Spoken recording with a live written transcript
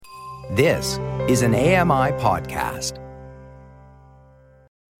This is an AMI podcast.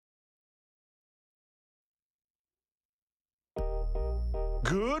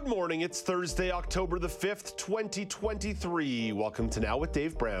 Good morning. It's Thursday, October the 5th, 2023. Welcome to Now with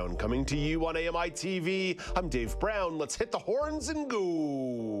Dave Brown, coming to you on AMI TV. I'm Dave Brown. Let's hit the horns and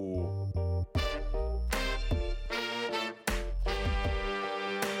go.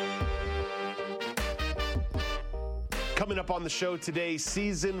 Coming up on the show today,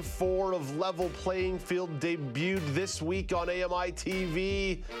 Season 4 of Level Playing Field debuted this week on AMI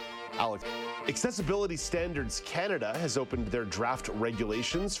TV. Alex, Accessibility Standards Canada has opened their draft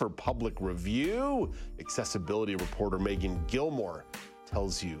regulations for public review. Accessibility reporter Meagan Gillmore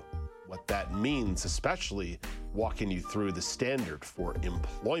tells you what that means, especially walking you through the standard for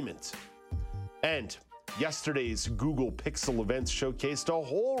employment. And yesterday's Google Pixel events showcased a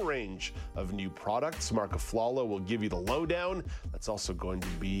whole range of new products. Marc Aflalo will give you the lowdown. That's also going to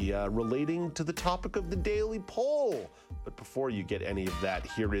be relating to the topic of the daily poll. But before you get any of that,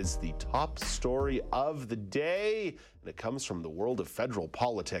 here is the top story of the day, and it comes from the world of federal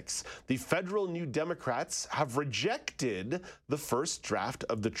politics. The federal New Democrats have rejected the first draft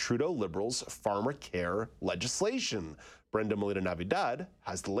of the Trudeau Liberals' pharmacare legislation. Brenda Molina-Navidad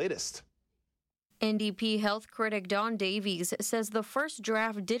has the latest. NDP health critic Don Davies says the first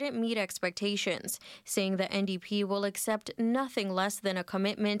draft didn't meet expectations, saying the NDP will accept nothing less than a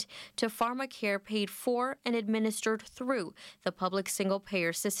commitment to pharmacare paid for and administered through the public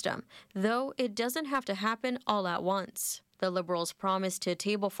single-payer system, though it doesn't have to happen all at once. The Liberals promised to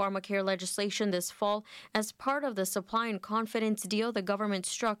table pharmacare legislation this fall as part of the supply and confidence deal the government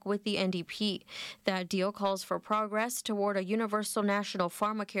struck with the NDP. That deal calls for progress toward a universal national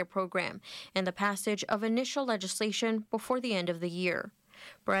pharmacare program and the passage of initial legislation before the end of the year.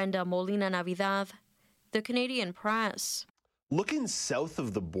 Brenda Molina-Navidad, The Canadian Press. Looking south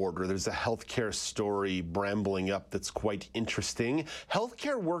of the border, there's a healthcare story brambling up that's quite interesting.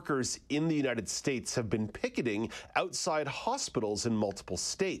 Healthcare workers in the United States have been picketing outside hospitals in multiple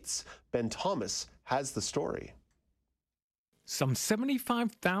states. Ben Thomas has the story. Some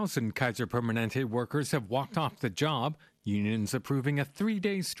 75,000 Kaiser Permanente workers have walked off the job. Unions approving a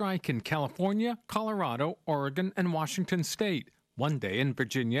 3-day strike in California, Colorado, Oregon, and Washington state. One day in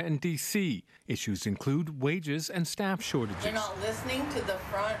Virginia and D.C. Issues include wages and staff shortages. They're not listening to the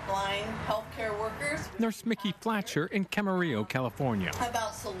frontline healthcare workers. Nurse Mickey Fletcher in Camarillo, California.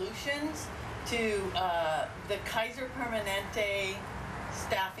 About solutions to the Kaiser Permanente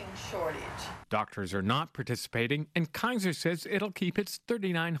staffing shortage. Doctors are not participating, and Kaiser says it'll keep its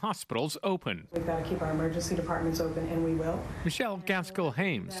 39 hospitals open. We've got to keep our emergency departments open, and we will. Michelle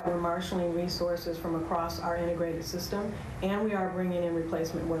Gaskell-Hames. We're marshaling resources from across our integrated system, and we are bringing in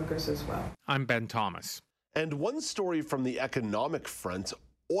replacement workers as well. I'm Ben Thomas. And one story from the economic front,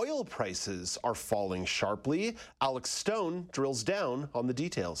 oil prices are falling sharply. Alex Stone drills down on the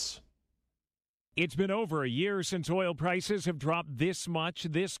details. It's been over a year since oil prices have dropped this much,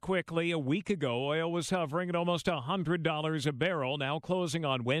 this quickly. A week ago, oil was hovering at almost $100 a barrel, now closing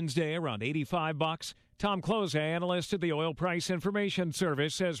on Wednesday around $85. Tom Close, analyst at the Oil Price Information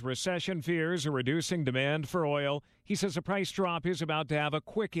Service, says recession fears are reducing demand for oil. He says a price drop is about to have a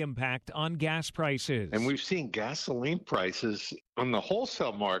quick impact on gas prices. And we've seen gasoline prices on the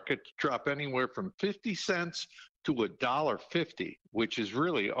wholesale market drop anywhere from 50 cents to $1.50, which is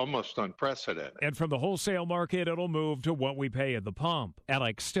really almost unprecedented. And from the wholesale market, it'll move to what we pay at the pump.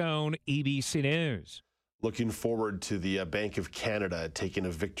 Alex Stone, EBC News. Looking forward to the Bank of Canada taking a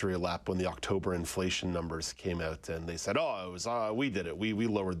victory lap when the October inflation numbers came out, and they said, "Oh, it was we did it. We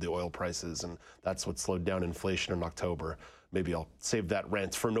lowered the oil prices, and that's what slowed down inflation in October." Maybe I'll save that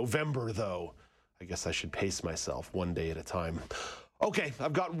rant for November, though. I guess I should pace myself one day at a time. Okay,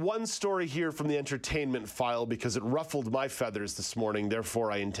 I've got one story here from the entertainment file because it ruffled my feathers this morning.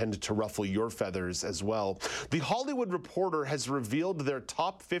 Therefore, I intended to ruffle your feathers as well. The Hollywood Reporter has revealed their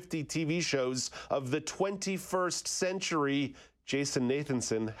top 50 TV shows of the 21st century. Jason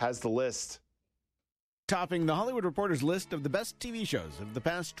Nathanson has the list. Topping the Hollywood Reporter's list of the best TV shows of the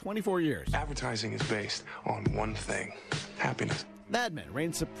past 24 years. Advertising is based on one thing: happiness. Mad Men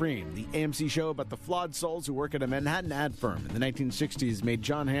reigns supreme. The AMC show about the flawed souls who work at a Manhattan ad firm in the 1960s made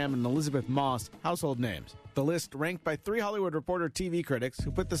John Hamm and Elizabeth Moss household names. The list ranked by 3 Hollywood Reporter TV critics who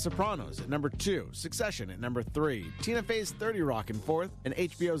put The Sopranos at number 2, Succession at number 3, Tina Fey's 30 Rock in 4th, and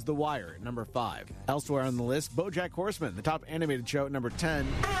HBO's The Wire at number 5. Elsewhere on the list, BoJack Horseman, the top animated show at number 10,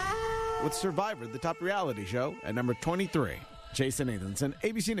 with Survivor, the top reality show, at number 23. Jason Nathanson,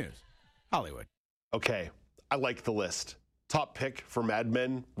 ABC News, Hollywood. Okay, I like the list. Top pick for Mad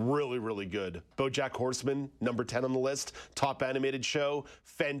Men, really, really good. BoJack Horseman, number 10 on the list. Top animated show,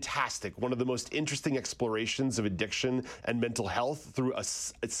 fantastic. One of the most interesting explorations of addiction and mental health through a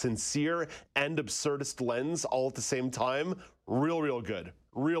sincere and absurdist lens all at the same time. Real, real good.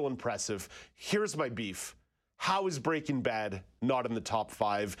 Real impressive. Here's my beef. How is Breaking Bad not in the top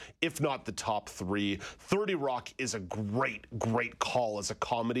 5, if not the top 3? 30 Rock is a great, great call as a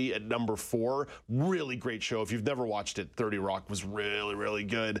comedy at number 4. Really great show. If you've never watched it, 30 Rock was really, really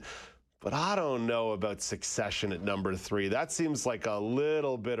good. But I don't know about Succession at number 3. That seems like a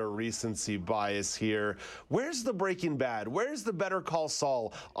little bit of recency bias here. Where's the Breaking Bad? Where's the Better Call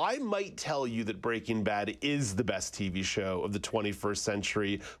Saul? I might tell you that Breaking Bad is the best TV show of the 21st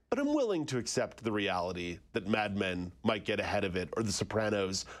century, but I'm willing to accept the reality that Mad Men might get ahead of it, or The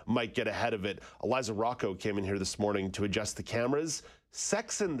Sopranos might get ahead of it. Eliza Rocco came in here this morning to adjust the cameras.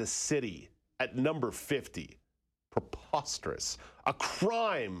 Sex and the City at number 50. Preposterous. A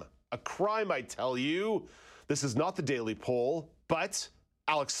crime. A crime, I tell you. This is not the Daily Poll, but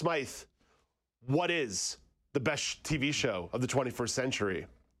Alex Smythe, what is the best TV show of the 21st century?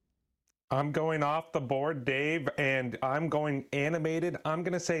 I'm going off the board, Dave, and I'm going animated. I'm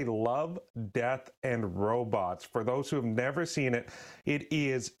going to say Love, Death, and Robots. For those who have never seen it, it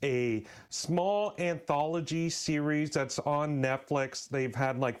is a small anthology series that's on Netflix. They've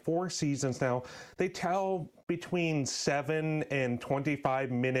had like 4 seasons now. They tell between 7 and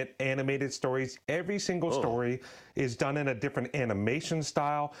 25-minute animated stories. Every single story is done in a different animation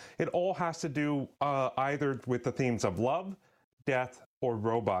style. It all has to do either with the themes of love, death, or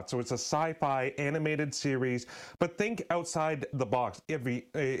robots. So it's a sci-fi animated series, but think outside the box.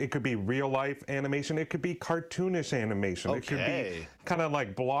 It could be real life animation. It could be cartoonish animation. Okay. It could be kind of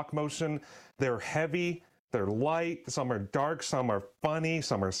like block motion. They're heavy, they're light, some are dark, some are funny,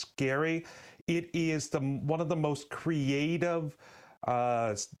 some are scary. It is one of the most creative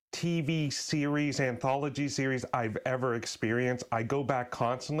TV series, anthology series I've ever experienced. I go back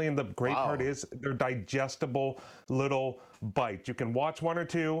constantly, and the great part is they're digestible little bites. You can watch 1 or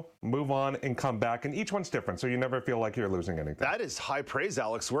 2, move on, and come back, and each one's different, so you never feel like you're losing anything. That is high praise,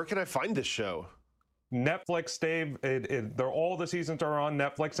 Alex. Where can I find this show? Netflix, Dave. All the seasons are on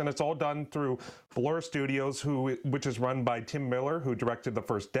Netflix, and it's all done through Blur Studios, which is run by Tim Miller, who directed the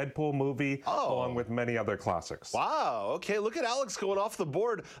first Deadpool movie, along with many other classics. Wow. Okay, look at Alex going off the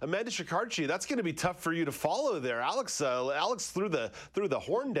board. Amanda Shikarchi, that's going to be tough for you to follow there. Alex threw the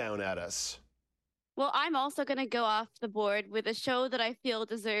horn down at us. Well, I'm also going to go off the board with a show that I feel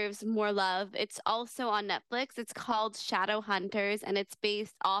deserves more love. It's also on Netflix. It's called Shadowhunters, and it's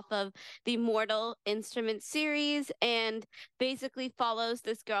based off of the Mortal Instruments series, and basically follows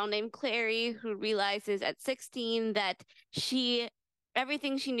this girl named Clary who realizes at 16 that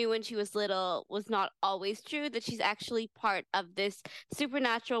everything she knew when she was little was not always true, that she's actually part of this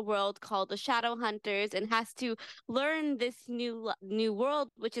supernatural world called the Shadowhunters, and has to learn this new world,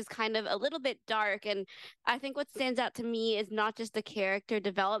 which is kind of a little bit dark. And I think what stands out to me is not just the character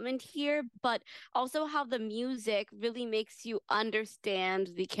development here, but also how the music really makes you understand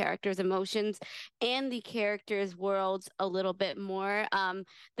the characters' emotions and the characters' worlds a little bit more.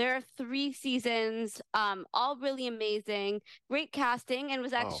 There are 3 seasons, all really amazing, great cast, and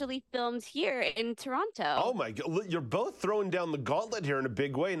was actually filmed here in Toronto. Oh my God, you're both throwing down the gauntlet here in a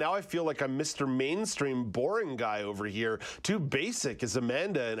big way. Now I feel like I'm Mr. Mainstream boring guy over here. Too basic as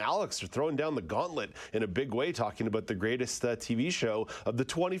Amanda and Alex are throwing down the gauntlet in a big way, talking about the greatest TV show of the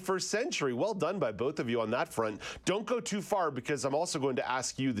 21st century. Well done by both of you on that front. Don't go too far, because I'm also going to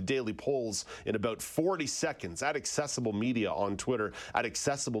ask you the daily polls in about 40 seconds at Accessible Media on Twitter, at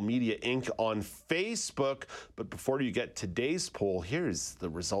Accessible Media Inc. on Facebook. But before you get today's poll, here's the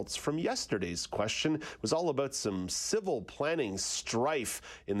results from yesterday's question. It was all about some civil planning strife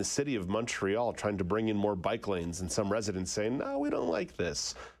in the city of Montreal, trying to bring in more bike lanes, and some residents saying, no, we don't like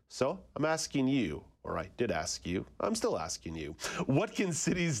this. So I'm asking you, or I did ask you, I'm still asking you, what can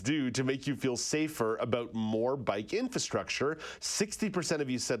cities do to make you feel safer about more bike infrastructure? 60% of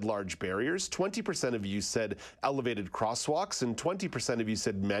you said large barriers, 20% of you said elevated crosswalks, and 20% of you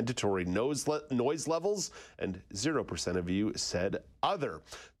said mandatory noise levels, and 0% of you said other.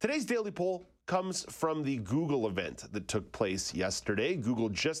 Today's daily poll comes from the Google event that took place yesterday. Google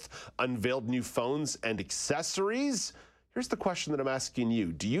just unveiled new phones and accessories. Here's the question that I'm asking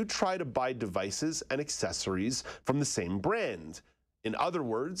you. Do you try to buy devices and accessories from the same brand? In other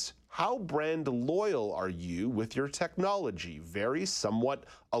words, how brand loyal are you with your technology? Very, somewhat,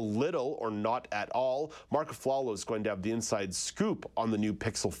 a little, or not at all? Marc Aflalo is going to have the inside scoop on the new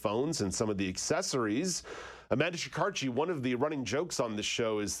Pixel phones and some of the accessories. Amanda Shikarchi, one of the running jokes on this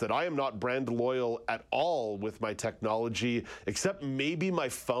show is that I am not brand loyal at all with my technology, except maybe my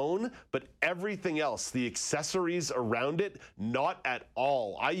phone, but everything else, the accessories around it, not at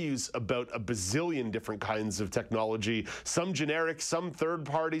all. I use about a bazillion different kinds of technology, some generic, some third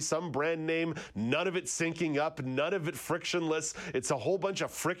party, some brand name, none of it syncing up, none of it frictionless. It's a whole bunch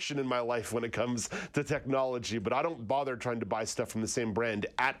of friction in my life when it comes to technology, but I don't bother trying to buy stuff from the same brand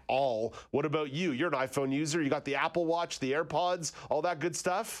at all. What about you? You're an iPhone user. You got the Apple Watch, the AirPods, all that good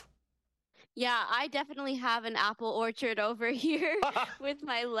stuff? Yeah, I definitely have an Apple orchard over here with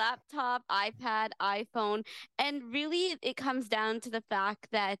my laptop, iPad, iPhone. And really, it comes down to the fact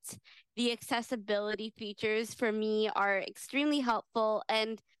that the accessibility features for me are extremely helpful.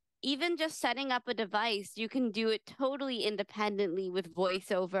 And even just setting up a device, you can do it totally independently with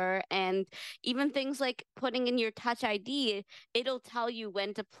VoiceOver. And even things like putting in your Touch ID, it'll tell you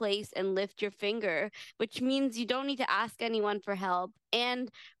when to place and lift your finger, which means you don't need to ask anyone for help. And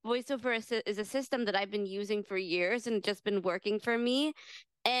VoiceOver is a system that I've been using for years and just been working for me.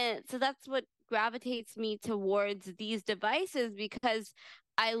 And so that's what gravitates me towards these devices, because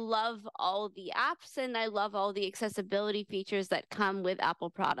I love all the apps and I love all the accessibility features that come with Apple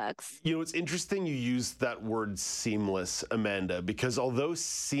products. You know, it's interesting you used that word seamless, Amanda, because although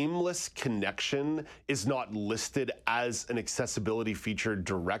seamless connection is not listed as an accessibility feature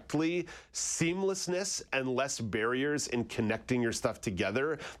directly, seamlessness and less barriers in connecting your stuff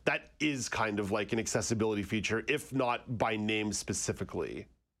together, that is kind of like an accessibility feature, if not by name specifically.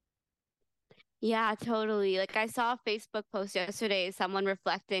 Yeah, totally. Like I saw a Facebook post yesterday, someone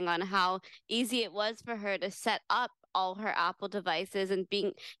reflecting on how easy it was for her to set up all her Apple devices, and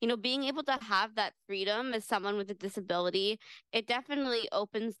being able to have that freedom as someone with a disability. It definitely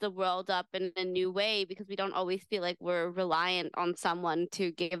opens the world up in a new way, because we don't always feel like we're reliant on someone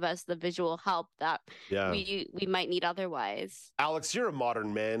to give us the visual help that we might need otherwise. Alex, you're a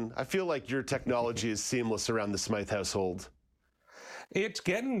modern man. I feel like your technology is seamless around the Smythe household. It's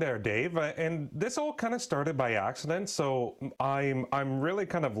getting there, Dave, and this all kind of started by accident. So I'm really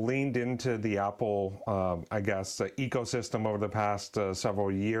kind of leaned into the Apple, ecosystem over the past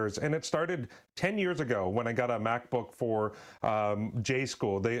several years, and it started 10 years ago when I got a MacBook for J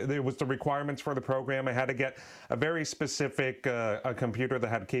School. There was the requirements for the program. I had to get a very specific a computer that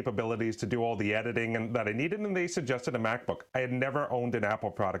had capabilities to do all the editing and that I needed, and they suggested a MacBook. I had never owned an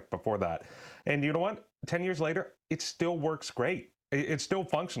Apple product before that, and you know what? 10 years later, it still works great. It's still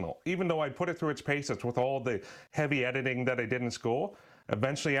functional, even though I put it through its paces with all the heavy editing that I did in school.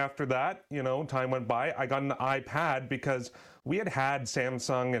 Eventually after that, time went by, I got an iPad because we had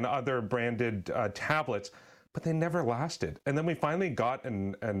Samsung and other branded tablets, but they never lasted. And then we finally got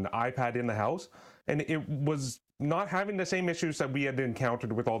an iPad in the house, and it was not having the same issues that we had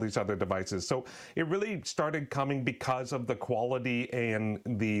encountered with all these other devices. So it really started coming because of the quality and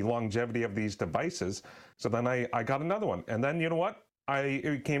the longevity of these devices. So then I got another one. And then, you know what?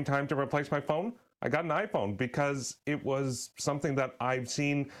 It came time to replace my phone. I got an iPhone because it was something that I've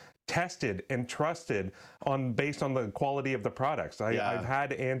seen tested and trusted based on the quality of the products. I've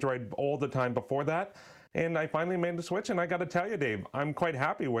had Android all the time before that. And I finally made the switch, and I got to tell you, Dave, I'm quite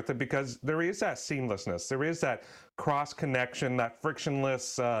happy with it, because there is that seamlessness. There is that cross-connection, that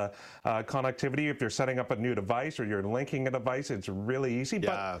frictionless connectivity. If you're setting up a new device or you're linking a device, it's really easy.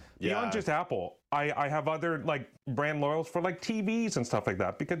 But beyond just Apple, I have other brand loyals for TVs and stuff like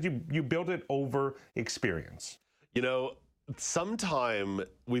that, because you build it over experience. Sometime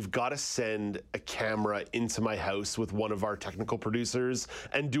we've got to send a camera into my house with one of our technical producers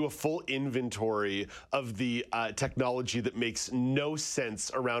and do a full inventory of the technology that makes no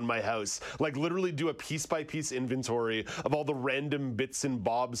sense around my house. Literally do a piece-by-piece inventory of all the random bits and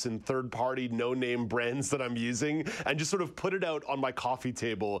bobs and third-party no-name brands that I'm using, and just sort of put it out on my coffee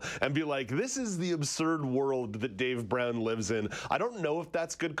table and be like, this is the absurd world that Dave Brown lives in. I don't know if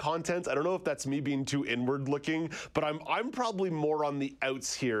that's good content. I don't know if that's me being too inward-looking, but I'm probably more on the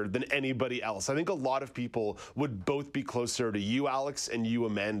outs here than anybody else. I think a lot of people would both be closer to you, Alex, and you,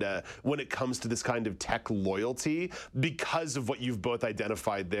 Amanda, when it comes to this kind of tech loyalty, because of what you've both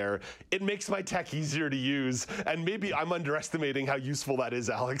identified there. It makes my tech easier to use, and maybe I'm underestimating how useful that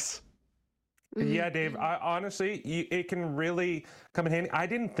is, Alex. Yeah, Dave, honestly, it can really come in handy. I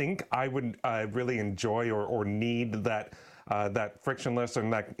didn't think I would really enjoy or need that frictionless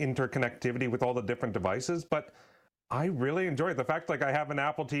and that interconnectivity with all the different devices, but I really enjoyed the fact, like, I have an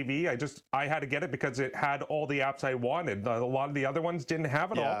Apple TV. I had to get it because it had all the apps I wanted. A lot of the other ones didn't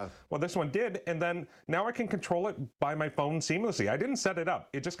have it all. Well, this one did, and then now I can control it by my phone seamlessly. I didn't set it up.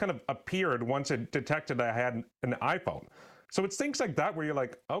 It just kind of appeared once it detected I had an iPhone. So it's things like that where you're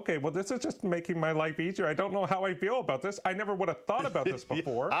like, okay, well, this is just making my life easier. I don't know how I feel about this. I never would have thought about this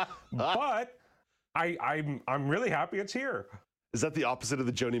before, but I'm really happy it's here. Is that the opposite of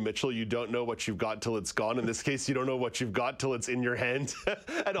the Joni Mitchell? You don't know what you've got till it's gone. In this case, you don't know what you've got till it's in your hand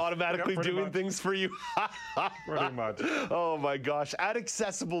and automatically doing things for you. Pretty much. Oh my gosh. At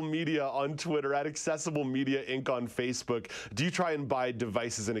Accessible Media on Twitter, at Accessible Media Inc. on Facebook, do you try and buy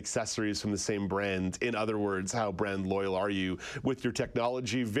devices and accessories from the same brand? In other words, how brand loyal are you with your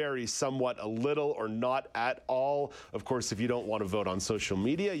technology? Vary somewhat, a little, or not at all. Of course, if you don't want to vote on social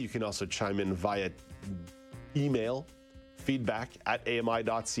media, you can also chime in via email.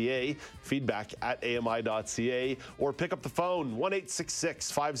 feedback@ami.ca, feedback@ami.ca, or pick up the phone,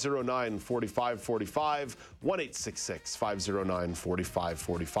 1-866-509-4545,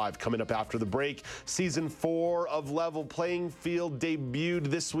 1-866-509-4545. Coming up after the break, Season 4 of Level Playing Field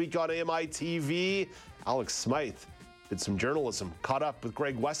debuted this week on AMI TV. Alex Smythe did some journalism, caught up with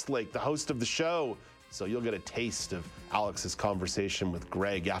Greg Westlake, the host of the show. So you'll get a taste of Alex's conversation with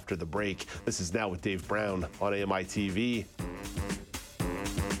Greg after the break. This is Now with Dave Brown on AMI TV.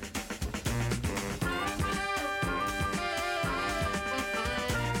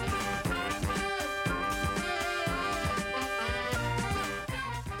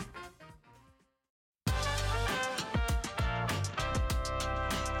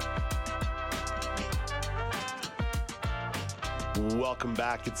 Welcome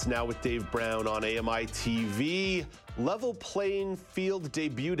back. It's Now with Dave Brown on AMI TV. Level Playing Field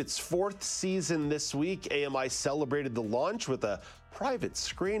debuted its 4th season this week. AMI celebrated the launch with a private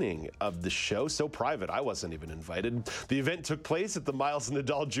screening of the show. So private, I wasn't even invited. The event took place at the Miles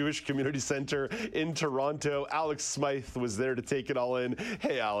Nadal Jewish Community Center in Toronto. Alex Smythe was there to take it all in.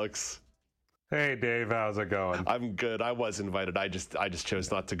 Hey, Alex. Hey, Dave, how's it going? I'm good. I was invited. I just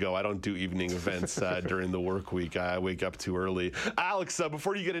chose not to go. I don't do evening events during the work week. I wake up too early. Alex,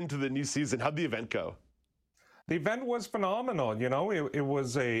 before you get into the new season, how'd the event go? The event was phenomenal. You know, it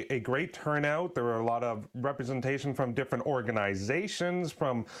was a great turnout. There were a lot of representation from different organizations,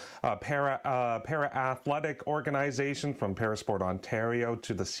 from para-athletic organizations, from Parasport Ontario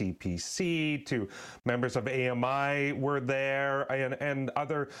to the CPC, to members of AMI were there, and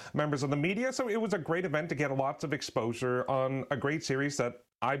other members of the media. So it was a great event to get lots of exposure on a great series that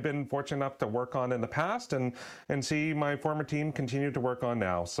I've been fortunate enough to work on in the past and see my former team continue to work on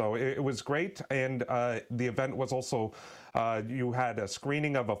now. So it was great. And the event was also, you had a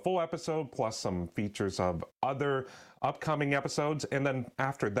screening of a full episode plus some features of other upcoming episodes. And then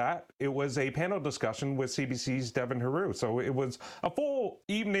after that, it was a panel discussion with CBC's Devin Heroux. So it was a full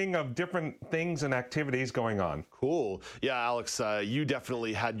evening of different things and activities going on. Cool. Yeah, Alex, you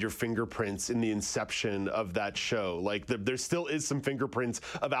definitely had your fingerprints in the inception of that show. Like there still is some fingerprints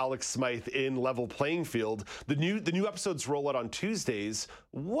of Alex Smythe in Level Playing Field. The new episodes roll out on Tuesdays.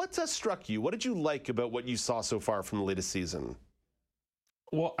 What struck you? What did you like about what you saw so far from the latest season?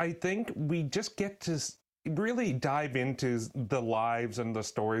 Well, I think we just get to really dive into the lives and the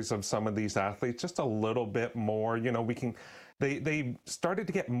stories of some of these athletes just a little bit more. You know, they started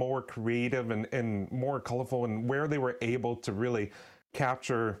to get more creative and more colorful, and where they were able to really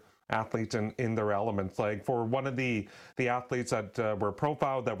capture athletes in their elements. Like for one of the athletes that were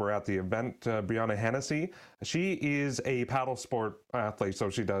profiled that were at the event, Brianna Hennessy, she is a paddle sport athlete,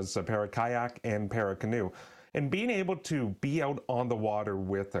 so she does para kayak and para canoe. And being able to be out on the water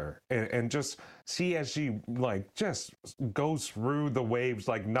with her and just see as she just goes through the waves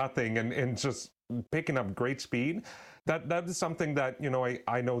like nothing and just picking up great speed, that is something that, you know,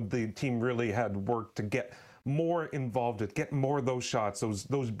 I know the team really had worked to get more involved with, get more of those shots,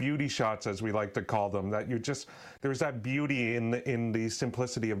 those beauty shots, as we like to call them, that there's that beauty in the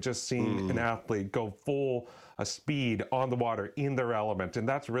simplicity of just seeing an athlete go full speed on the water in their element. And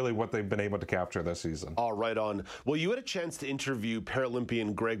that's really what they've been able to capture this season. All right on. Well, you had a chance to interview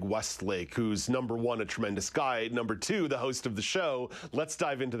Paralympian Greg Westlake, who's number one, a tremendous guy, number two, the host of the show. Let's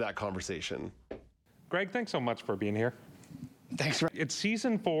dive into that conversation. Greg, thanks so much for being here. Thanks. It's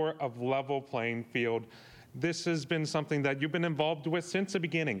season 4 of Level Playing Field. This has been something that you've been involved with since the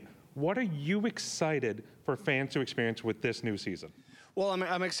beginning. What are you excited for fans to experience with this new season? Well,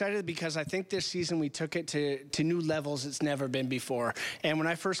 I'm excited because I think this season we took it to new levels it's never been before. And when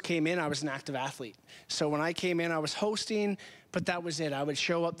I first came in, I was an active athlete. So when I came in, I was hosting, but that was it. I would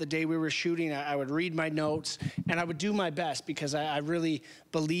show up the day we were shooting. I would read my notes, and I would do my best because I really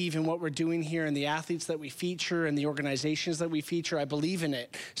believe in what we're doing here and the athletes that we feature and the organizations that we feature. I believe in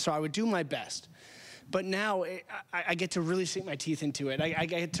it. So I would do my best. But now I get to really sink my teeth into it. I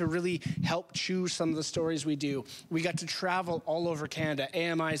get to really help choose some of the stories we do. We got to travel all over Canada.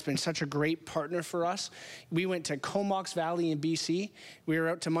 AMI has been such a great partner for us. We went to Comox Valley in BC. We were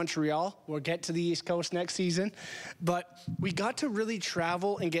out to Montreal. We'll get to the East Coast next season. But we got to really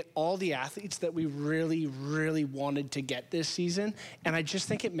travel and get all the athletes that we really, really wanted to get this season. And I just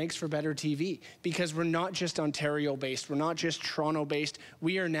think it makes for better TV because we're not just Ontario-based. We're not just Toronto-based.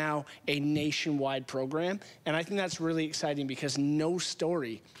 We are now a nationwide program. And I think that's really exciting because no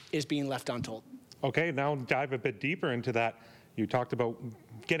story is being left untold. Okay, now dive a bit deeper into that. You talked about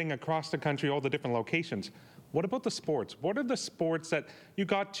getting across the country, all the different locations. What about the sports? What are the sports that you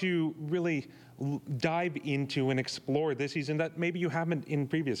got to really dive into and explore this season that maybe you haven't in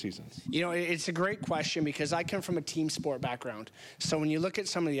previous seasons? You know, it's a great question because I come from a team sport background. So when you look at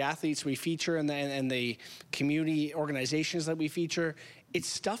some of the athletes we feature and the community organizations that we feature, it's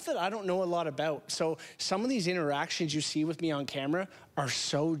stuff that I don't know a lot about. So some of these interactions you see with me on camera are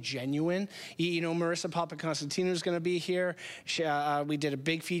so genuine. You know, Marissa Papaconstantino is going to be here. We did a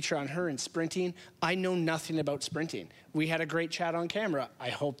big feature on her in sprinting. I know nothing about sprinting. We had a great chat on camera. I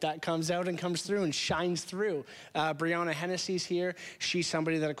hope that comes out and comes through and shines through. Brianna Hennessy's here. She's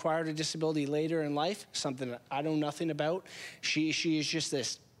somebody that acquired a disability later in life, something that I know nothing about. She is just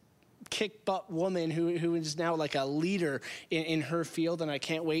this kick-butt woman who is now like a leader in her field, and I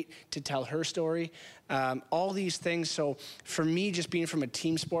can't wait to tell her story. All these things. So for me, just being from a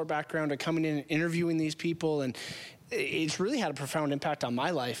team sport background and coming in and interviewing these people, and it's really had a profound impact on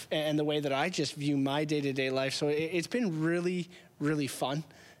my life and the way that I just view my day-to-day life. So it's been really, really fun.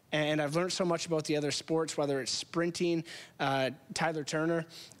 And I've learned so much about the other sports, whether it's sprinting. Tyler Turner,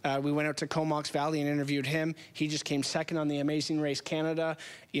 we went out to Comox Valley and interviewed him. He just came second on the Amazing Race Canada.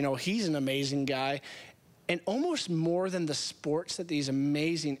 You know, he's an amazing guy. And almost more than the sports that these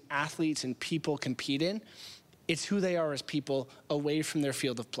amazing athletes and people compete in, it's who they are as people away from their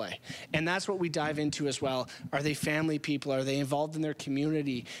field of play. And that's what we dive into as well. Are they family people? Are they involved in their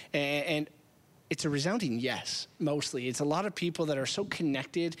community? And it's a resounding yes, mostly. It's a lot of people that are so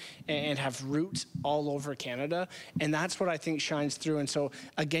connected and have roots all over Canada, and that's what I think shines through. And so,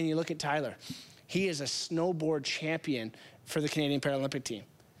 again, you look at Tyler. He is a snowboard champion for the Canadian Paralympic team.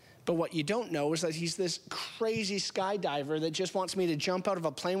 But what you don't know is that he's this crazy skydiver that just wants me to jump out of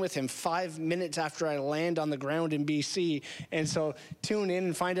a plane with him 5 minutes after I land on the ground in BC. And so tune in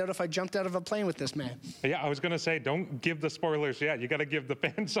and find out if I jumped out of a plane with this man. Yeah, I was going to say, don't give the spoilers yet. You got to give the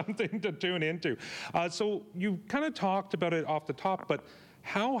fans something to tune into. So you kind of talked about it off the top, but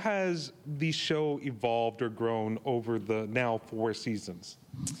how has the show evolved or grown over the now 4 seasons?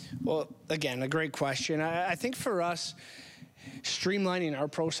 Well, again, a great question. I think for us, streamlining our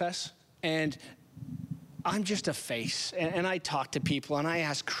process, and I'm just a face, and I talk to people and I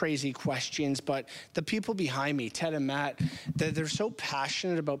ask crazy questions, but the people behind me, Ted and Matt, they're so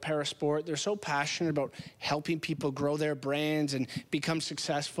passionate about parasport. They're so passionate about helping people grow their brands and become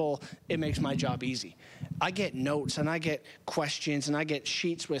successful. It makes my job easy. I get notes and I get questions and I get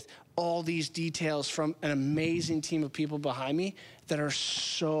sheets with all these details from an amazing team of people behind me that are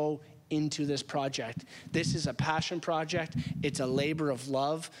so into this project. This is a passion project. It's a labor of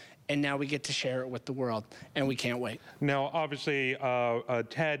love. And now we get to share it with the world, and we can't wait. Now, obviously,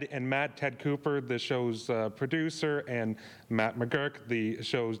 Ted and Matt, Ted Cooper, the show's producer, and Matt McGurk, the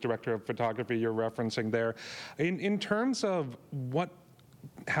show's director of photography you're referencing there. In terms of what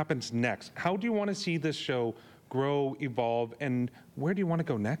happens next, how do you want to see this show grow, evolve, and where do you want to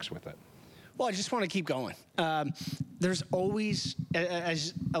go next with it? Well, I just want to keep going. There's always,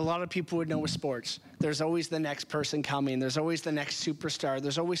 as a lot of people would know with sports, there's always the next person coming. There's always the next superstar.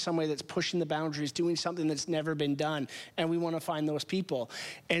 There's always somebody that's pushing the boundaries, doing something that's never been done, and we want to find those people.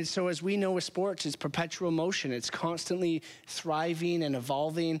 And so as we know with sports, it's perpetual motion. It's constantly thriving and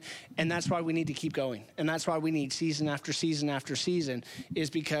evolving, and that's why we need to keep going. And that's why we need season after season after season, is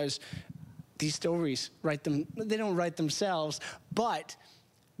because these stories they don't write themselves, but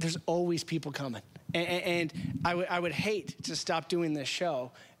there's always people coming. And I would hate to stop doing this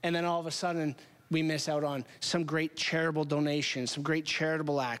show, and then all of a sudden we miss out on some great charitable donation, some great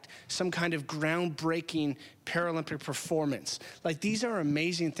charitable act, some kind of groundbreaking Paralympic performance. Like, these are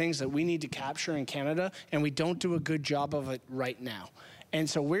amazing things that we need to capture in Canada, and we don't do a good job of it right now. And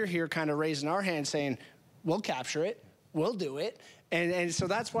so we're here kind of raising our hand saying, we'll capture it, we'll do it, And so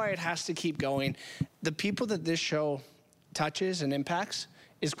that's why it has to keep going. The people that this show touches and impacts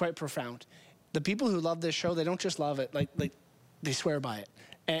is quite profound. The people who love this show, they don't just love it, like they swear by it.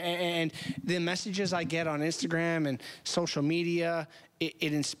 And the messages I get on Instagram and social media, it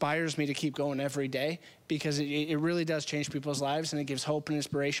inspires me to keep going every day, because it really does change people's lives, and it gives hope and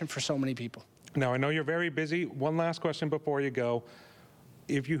inspiration for so many people. Now, I know you're very busy. One last question before you go.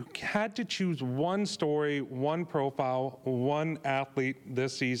 If you had to choose one story, one profile, one athlete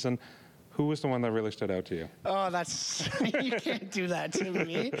this season, who was the one that really stood out to you? Oh, you can't do that to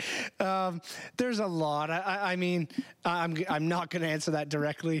me. There's a lot. I mean, I'm not going to answer that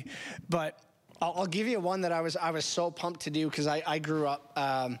directly, but I'll give you one that I was so pumped to do, because I grew up.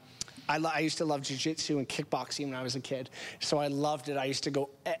 I used to love jiu-jitsu and kickboxing when I was a kid, so I loved it. I used to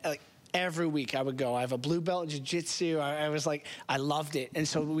go every week. I would go. I have a blue belt in jiu-jitsu. I loved it. And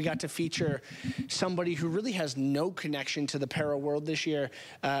so we got to feature somebody who really has no connection to the para world this year,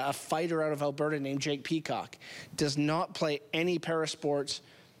 a fighter out of Alberta named Jake Peacock. Does not play any para sports,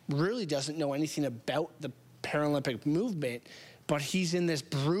 really doesn't know anything about the Paralympic movement, but he's in this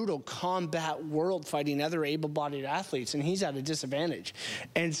brutal combat world fighting other able-bodied athletes, and he's at a disadvantage.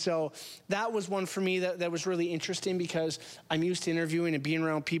 And so that was one for me that was really interesting, because I'm used to interviewing and being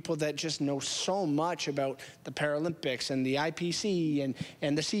around people that just know so much about the Paralympics and the IPC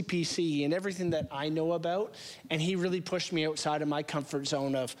and the CPC and everything that I know about. And he really pushed me outside of my comfort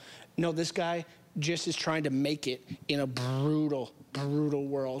zone of, no, this guy just is trying to make it in a brutal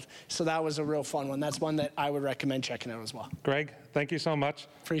world. So that was a real fun one. That's one that I would recommend checking out as well. Greg, thank you so much.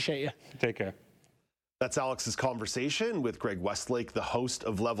 Appreciate you. Take care. That's Alex's conversation with Greg Westlake, the host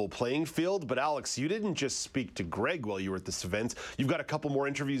of Level Playing Field. But Alex, you didn't just speak to Greg while you were at this event. You've got a couple more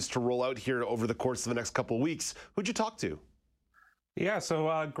interviews to roll out here over the course of the next couple of weeks. Who'd you talk to? Yeah,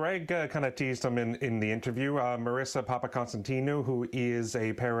 so Greg kind of teased him in the interview. Marissa Papaconstantinou, who is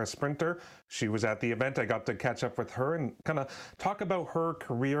a para sprinter, she was at the event. I got to catch up with her and kind of talk about her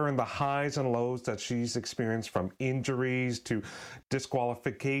career and the highs and lows that she's experienced, from injuries to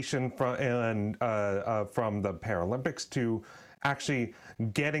disqualification from the Paralympics to actually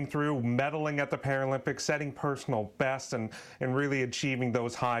getting through, medaling at the Paralympics, setting personal best, and really achieving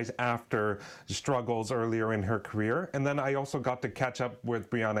those highs after struggles earlier in her career. And then I also got to catch up with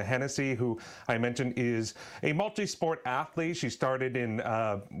Brianna Hennessy, who I mentioned is a multi-sport athlete. She started in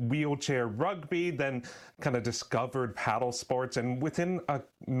wheelchair rugby, then kind of discovered paddle sports, and within a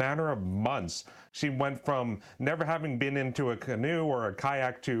matter of months, she went from never having been into a canoe or a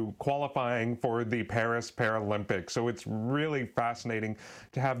kayak to qualifying for the Paris Paralympics. So it's really fascinating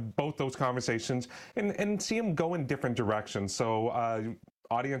to have both those conversations and see them go in different directions. So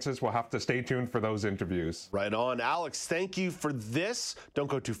audiences will have to stay tuned for those interviews. Right on. Alex, thank you for this. Don't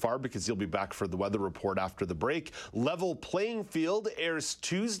go too far, because you'll be back for the weather report after the break. Level Playing Field airs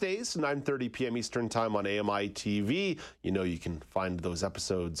Tuesdays, 9:30 p.m. Eastern Time on AMI TV. You know you can find those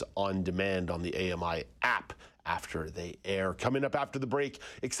episodes on demand on the AMI app after they air. Coming up after the break,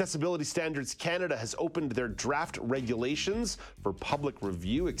 Accessibility Standards Canada has opened their draft regulations for public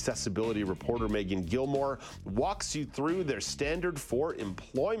review. Accessibility reporter Meagan Gillmore walks you through their standard for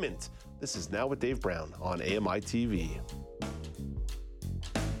employment. This is Now with Dave Brown on AMI TV.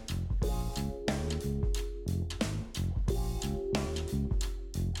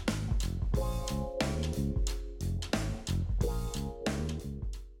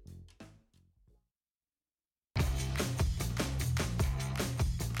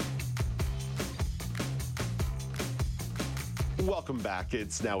 Welcome back.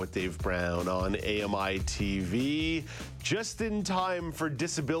 It's Now with Dave Brown on AMI TV. Just in time for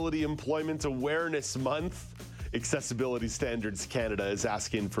Disability Employment Awareness Month, Accessibility Standards Canada is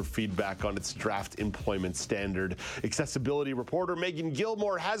asking for feedback on its draft employment standard. Accessibility reporter Meagan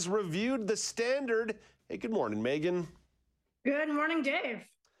Gillmore has reviewed the standard. Hey, good morning, Meagan. Good morning, Dave.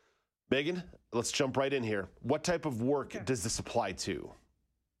 Meagan, let's jump right in here. What type of work does this apply to?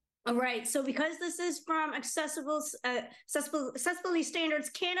 All right. So because this is from Accessibility Standards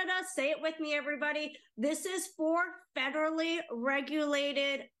Canada, say it with me, everybody. This is for federally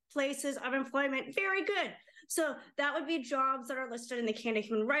regulated places of employment. Very good. So that would be jobs that are listed in the Canada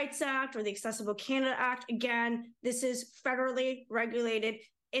Human Rights Act or the Accessible Canada Act. Again, this is federally regulated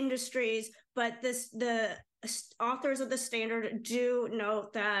industries, but the authors of the standard do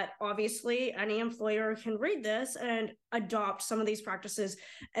note that obviously any employer can read this and adopt some of these practices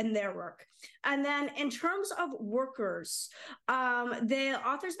in their work. And then in terms of workers, the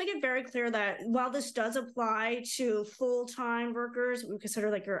authors make it very clear that while this does apply to full-time workers, we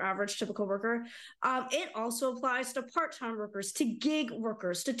consider like your average typical worker, it also applies to part-time workers, to gig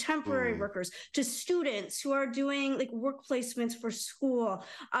workers, to temporary workers, to students who are doing like work placements for school,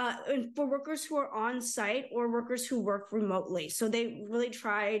 and for workers who are on site or workers who work remotely. So they really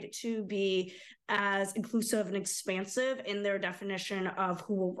tried to be as inclusive and expansive in their definition of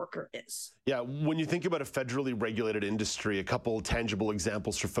who a worker is. Yeah, when you think about a federally regulated industry, a couple tangible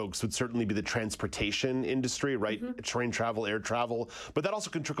examples for folks would certainly be the transportation industry, right? Train travel, air travel, but that also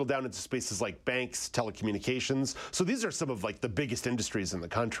can trickle down into spaces like banks, telecommunications. So these are some of like the biggest industries in the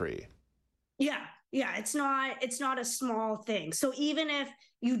country. Yeah, it's not a small thing. So even if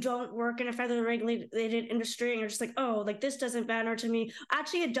you don't work in a federally regulated industry and you're just like, oh, like this doesn't matter to me.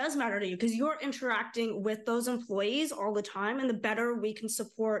 Actually, it does matter to you because you're interacting with those employees all the time. And the better we can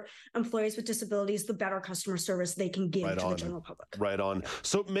support employees with disabilities, the better customer service they can give to the general public. Right on.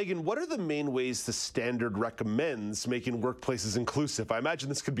 So Meagan, what are the main ways the standard recommends making workplaces inclusive? I imagine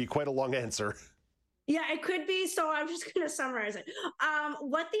this could be quite a long answer. Yeah, it could be. So I'm just going to summarize it.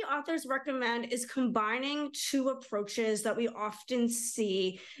 What the authors recommend is combining two approaches that we often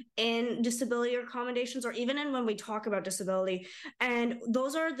see in disability accommodations, or even in when we talk about disability. And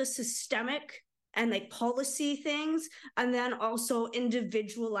those are the systemic and like policy things, and then also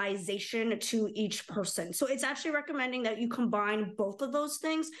individualization to each person. So it's actually recommending that you combine both of those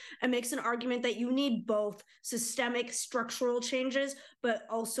things and makes an argument that you need both systemic structural changes, but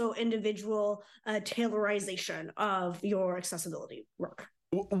also individual tailorization of your accessibility work.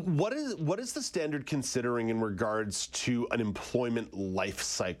 What is the standard considering in regards to an employment life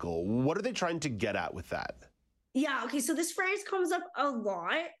cycle? What are they trying to get at with that? Yeah, okay, so this phrase comes up a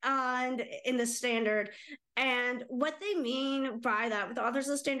lot and in the standard. And what they mean by that, what the authors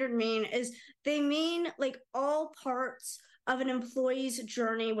of the standard mean, is they mean like all parts of an employee's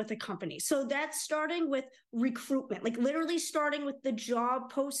journey with a company. So that's starting with recruitment, like literally starting with the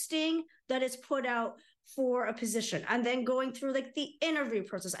job posting that is put out for a position, and then going through like the interview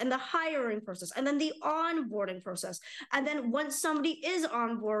process and the hiring process and then the onboarding process. And then once somebody is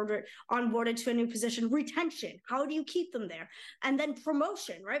onboarded to a new position, retention, how do you keep them there? And then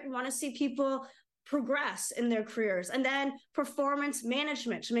promotion, right? We want to see people progress in their careers, and then performance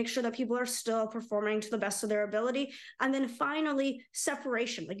management to make sure that people are still performing to the best of their ability. And then finally,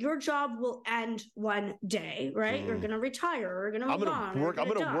 separation. Like your job will end one day, right? You're going to retire, or you're going to move on. I'm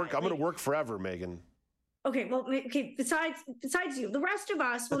going to work forever, Meagan. Okay, well, okay, besides you, the rest of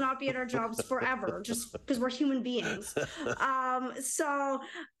us will not be at our jobs forever, just because we're human beings.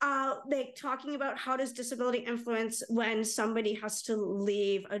 Like talking about how does disability influence when somebody has to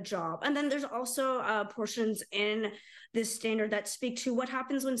leave a job. And then there's also portions in this standard that speak to what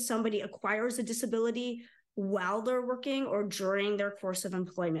happens when somebody acquires a disability while they're working or during their course of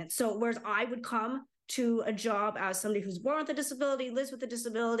employment. So whereas I would come to a job as somebody who's born with a disability, lives with a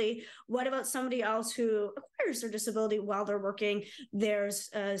disability, what about somebody else who acquires their disability while they're working? There's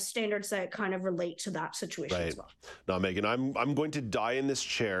standards that kind of relate to that situation as well. Now, Meagan, I'm going to die in this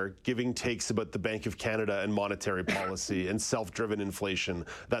chair giving takes about the Bank of Canada and monetary policy and self-driven inflation.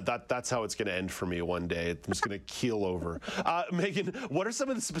 That's how it's going to end for me one day. I'm just going to keel over. Meagan, what are some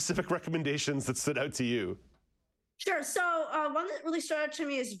of the specific recommendations that stood out to you? Sure. So one that really stood out to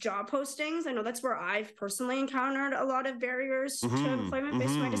me is job postings. I know that's where I've personally encountered a lot of barriers to employment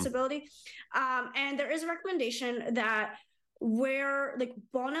based on my disability. And there is a recommendation that where like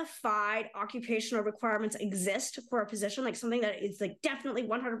bona fide occupational requirements exist for a position, like something that is like definitely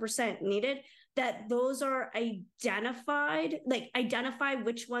 100% needed, that those are identified, like identify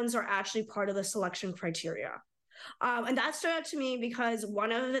which ones are actually part of the selection criteria. And that stood out to me because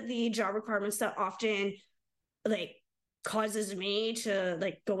one of the job requirements that often like causes me to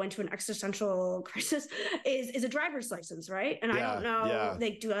like go into an existential crisis is a driver's license, right? And I don't know,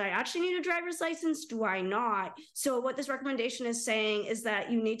 like, do I actually need a driver's license? Do I not? So what this recommendation is saying is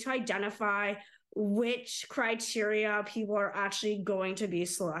that you need to identify which criteria people are actually going to be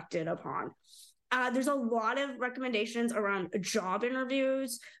selected upon. There's a lot of recommendations around job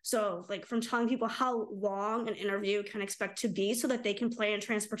interviews. So like from telling people how long an interview can expect to be so that they can plan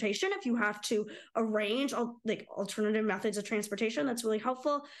transportation. If you have to arrange like alternative methods of transportation, that's really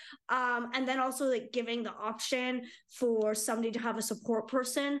helpful. And then also like giving the option for somebody to have a support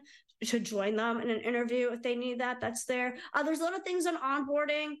person to join them in an interview if they need that, that's there. There's a lot of things on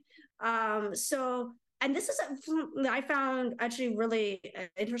onboarding. So and this is I found actually really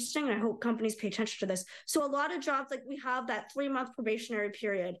interesting, and I hope companies pay attention to this. So a lot of jobs, like we have that 3-month probationary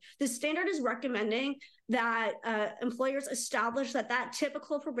period. The standard is recommending that employers establish that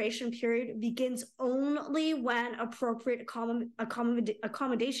typical probation period begins only when appropriate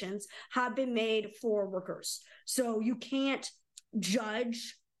accommodations have been made for workers. So you can't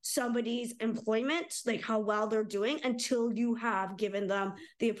judge somebody's employment, like how well they're doing, until you have given them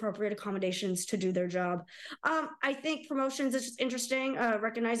the appropriate accommodations to do their job. I think promotions is just interesting,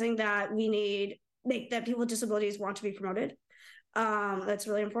 recognizing that we need that people with disabilities want to be promoted. That's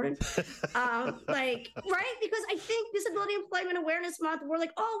really important. Right? Because I think Disability Employment Awareness Month, we're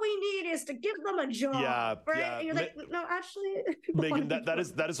like, all we need is to give them a job. Right? Yeah. And you're like, no, actually, Meagan,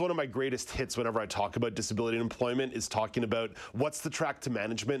 that is one of my greatest hits whenever I talk about disability and employment, is talking about what's the track to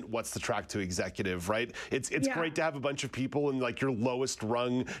management, what's the track to executive, right? It's great to have a bunch of people in like your lowest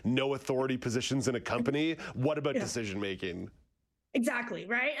rung, no authority positions in a company. What about decision making? Exactly,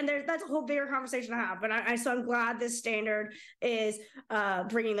 right? And that's a whole bigger conversation to have. But so I'm glad this standard is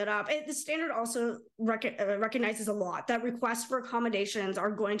bringing that up. The standard also recognizes a lot that requests for accommodations are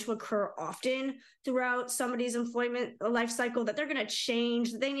going to occur often throughout somebody's employment life cycle, that they're going to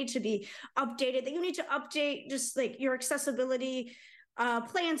change, that they need to be updated, that you need to update just like your accessibility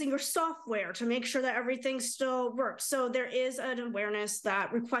plans in your software to make sure that everything still works. So there is an awareness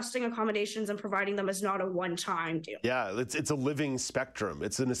that requesting accommodations and providing them is not a one-time deal. Yeah, it's a living spectrum.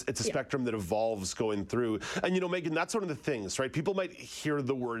 It's a spectrum that evolves going through. And Meagan, that's one of the things, right? People might hear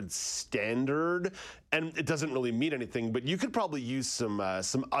the word standard and it doesn't really mean anything, but you could probably use some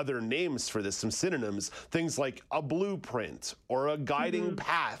other names for this, some synonyms, things like a blueprint or a guiding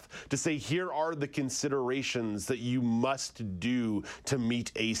path to say, here are the considerations that you must do to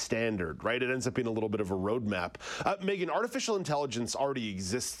meet a standard, right? It ends up being a little bit of a roadmap. Meagan, artificial intelligence already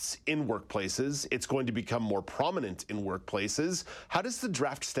exists in workplaces. It's going to become more prominent in workplaces. How does the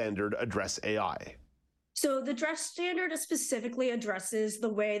draft standard address AI? So the draft standard specifically addresses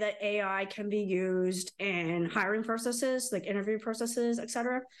the way that AI can be used in hiring processes, like interview processes, et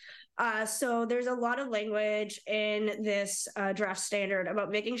cetera. So there's a lot of language in this draft standard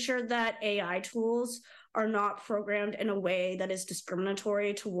about making sure that AI tools are not programmed in a way that is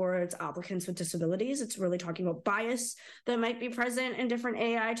discriminatory towards applicants with disabilities. It's really talking about bias that might be present in different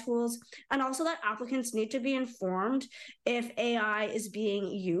AI tools, and also that applicants need to be informed if AI is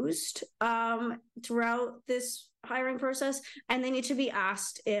being used throughout this hiring process, and they need to be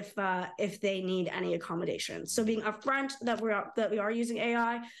asked if they need any accommodations. So being upfront that we are using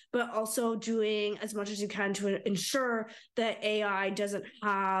AI, but also doing as much as you can to ensure that AI doesn't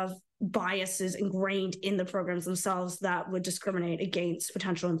have biases ingrained in the programs themselves that would discriminate against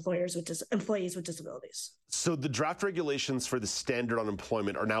potential employees with disabilities. So the draft regulations for the standard on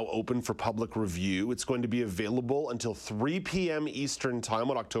employment are now open for public review. It's going to be available until 3 p.m. Eastern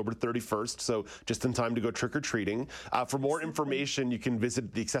time on October 31st, so just in time to go trick-or-treating. For more information, you can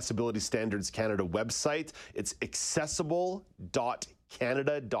visit the Accessibility Standards Canada website. It's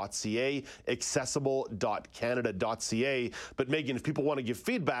accessible.canada.ca, accessible.canada.ca. But Meagan, if people want to give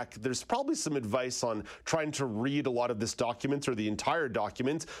feedback, there's probably some advice on trying to read a lot of this document or the entire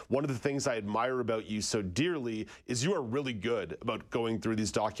document. One of the things I admire about you so dearly is you are really good about going through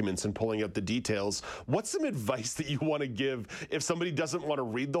these documents and pulling out the details. What's some advice that you want to give if somebody doesn't want to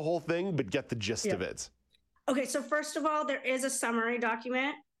read the whole thing but get the gist of it? Okay, so first of all, there is a summary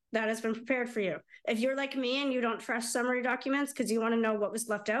document that has been prepared for you. If you're like me and you don't trust summary documents because you want to know what was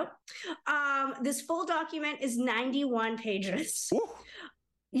left out, this full document is 91 pages. Ooh.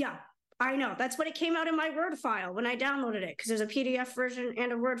 Yeah, I know. That's what it came out in my Word file when I downloaded it, because there's a PDF version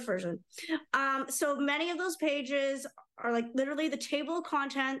and a Word version. So many of those pages are like literally the table of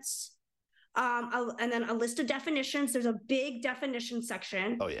contents, and then a list of definitions. There's a big definition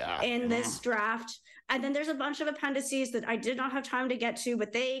section in this draft. And then there's a bunch of appendices that I did not have time to get to,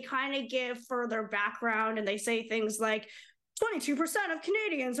 but they kind of give further background, and they say things like 22% of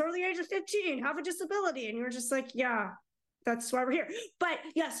Canadians over the age of 15 have a disability. And you're just like, yeah, that's why we're here. But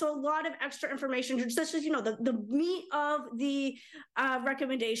yeah, so a lot of extra information, just as you know, the meat of the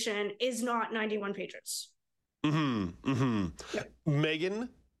recommendation is not 91 pages. Meagan,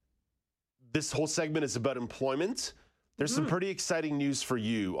 this whole segment is about employment. There's some pretty exciting news for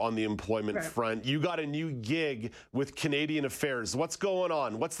you on the employment front. You got a new gig with Canadian Affairs. What's going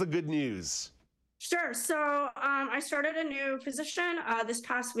on? What's the good news? Sure. So I started a new position this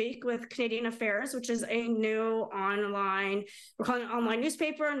past week with Canadian Affairs, which is a new online, we're calling it online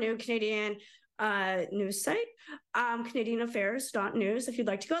newspaper, a new Canadian news site, canadianaffairs.news if you'd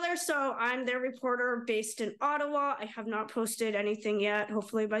like to go there. So I'm their reporter based in Ottawa. I have not posted anything yet,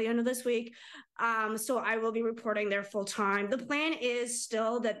 hopefully by the end of this week. So I will be reporting there full time. The plan is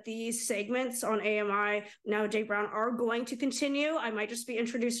still that these segments on AMI, Now with Dave Brown, are going to continue. I might just be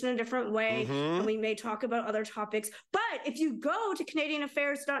introduced in a different way, and we may talk about other topics. But if you go to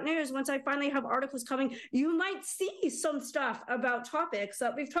CanadianAffairs.news, once I finally have articles coming, you might see some stuff about topics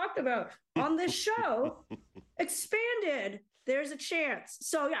that we've talked about on this show expanded. There's a chance.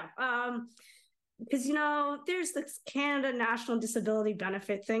 So yeah, because, you know, there's this Canada National Disability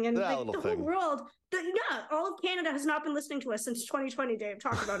Benefit thing, and like, the whole world, all of Canada has not been listening to us since 2020, Dave.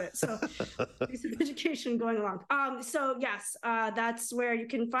 Talk about it. So there's some education going along. So yes, that's where you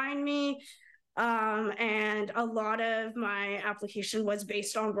can find me. And a lot of my application was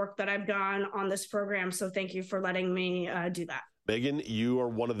based on work that I've done on this program. So thank you for letting me do that. Meagan, you are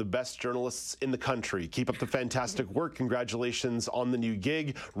one of the best journalists in the country. Keep up the fantastic work. Congratulations on the new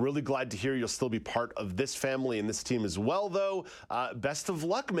gig. Really glad to hear you'll still be part of this family and this team as well, though. Best of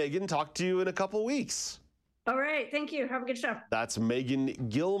luck, Meagan. Talk to you in a couple weeks. All right. Thank you. Have a good show. That's Meagan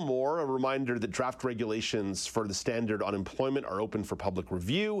Gillmore. A reminder that draft regulations for the standard on employment are open for public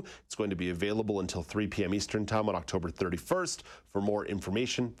review. It's going to be available until 3 p.m. Eastern Time on October 31st. For more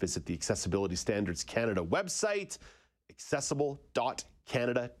information, visit the Accessibility Standards Canada website,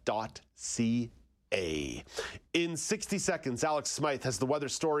 accessible.canada.ca. In 60 seconds, Alex Smythe has the weather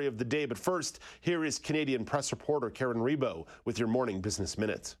story of the day. But first, here is Canadian press reporter Karen Rebo with your Morning Business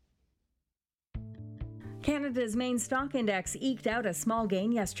Minute. Canada's main stock index eked out a small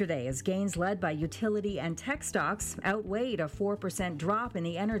gain yesterday as gains led by utility and tech stocks outweighed a 4% drop in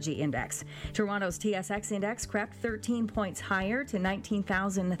the energy index. Toronto's TSX index crept 13 points higher to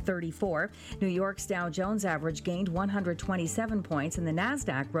 19,034. New York's Dow Jones average gained 127 points and the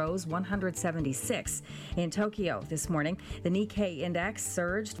Nasdaq rose 176. In Tokyo this morning, the Nikkei index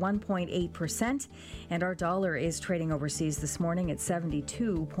surged 1.8% and our dollar is trading overseas this morning at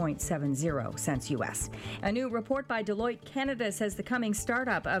 72.70 cents US. A new report by Deloitte Canada says the coming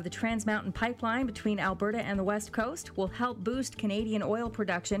startup of the Trans Mountain pipeline between Alberta and the West Coast will help boost Canadian oil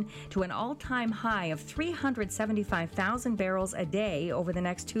production to an all-time high of 375,000 barrels a day over the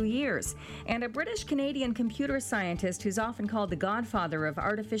next 2 years. And a British-Canadian computer scientist who's often called the godfather of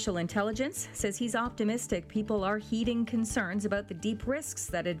artificial intelligence says he's optimistic people are heeding concerns about the deep risks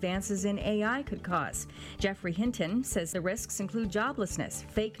that advances in AI could cause. Jeffrey Hinton says the risks include joblessness,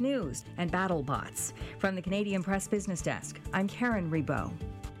 fake news, and battle bots. From the Canadian Press Business Desk, I'm Karen Rebo.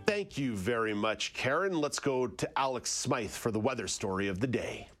 Thank you very much, Karen. Let's go to Alex Smythe for the weather story of the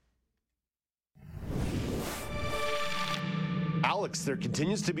day. Alex, there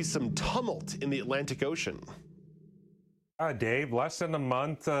continues to be some tumult in the Atlantic Ocean. Dave, less than a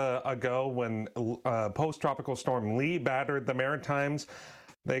month ago when post-tropical storm Lee battered the Maritimes,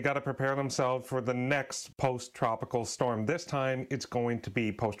 they got to prepare themselves for the next post-tropical storm. This time, it's going to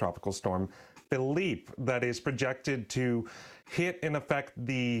be post-tropical storm Philippe that is projected to hit and affect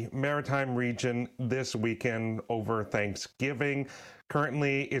the Maritime region this weekend over Thanksgiving.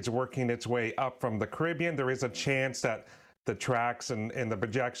 Currently, it's working its way up from the Caribbean. There is a chance that the tracks and the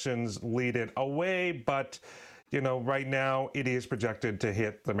projections lead it away, but you know, right now it is projected to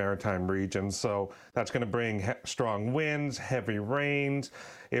hit the Maritime region. So that's going to bring strong winds, heavy rains.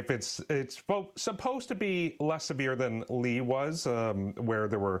 If it's supposed to be less severe than Lee was, where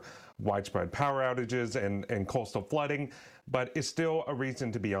there were widespread power outages and coastal flooding, but it's still a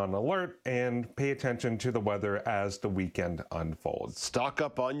reason to be on alert and pay attention to the weather as the weekend unfolds. Stock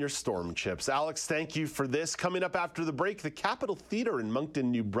up on your storm chips. Alex, thank you for this. Coming up after the break, the Capitol Theatre in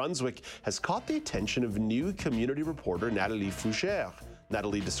Moncton, New Brunswick has caught the attention of new community reporter Natalie Fougere.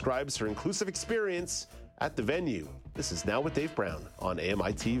 Natalie describes her inclusive experience at the venue. This is Now with Dave Brown on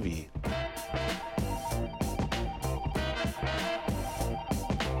AMI TV.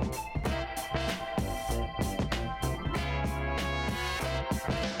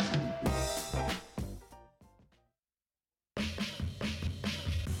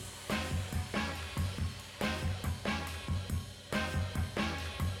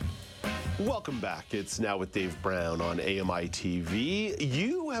 Welcome back. It's Now with Dave Brown on AMI TV.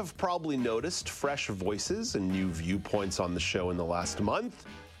 You have probably noticed fresh voices and new viewpoints on the show in the last month.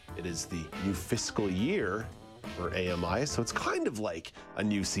 It is the new fiscal year for AMI, so it's kind of like a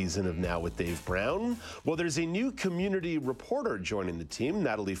new season of Now with Dave Brown. Well, there's a new community reporter joining the team.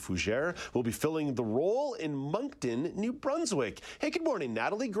 Natalie Fougere will be filling the role in Moncton, New Brunswick. Hey, good morning,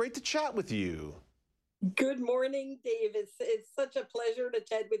 Natalie. Great to chat with you. Good morning, Dave. It's such a pleasure to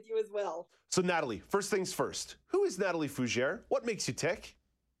chat with you as well. So, Natalie, first things first. Who is Natalie Fougere? What makes you tick?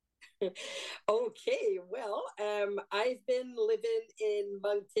 Okay, well, I've been living in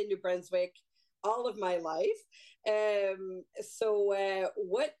Moncton, New Brunswick all of my life.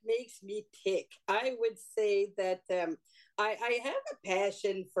 What makes me tick? I would say that I have a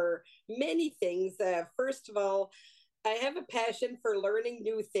passion for many things. First of all, I have a passion for learning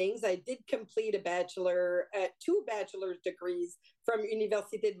new things. I did complete two bachelor's degrees from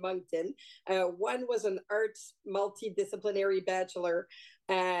Université de Moncton. One was an arts multidisciplinary bachelor,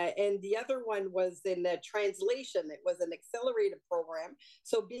 and the other one was in translation. It was an accelerated program.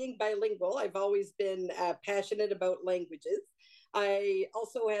 So being bilingual, I've always been passionate about languages. I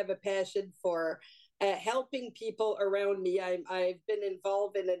also have a passion for helping people around me. I've been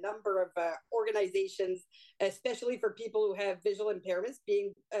involved in a number of organizations, especially for people who have visual impairments,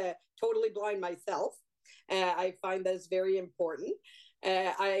 being totally blind myself. I find that's very important.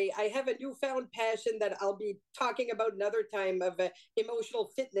 I have a newfound passion that I'll be talking about another time of emotional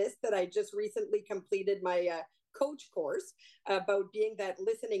fitness that I just recently completed my coach course about being that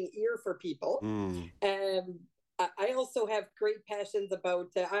listening ear for people. I also have great passions about,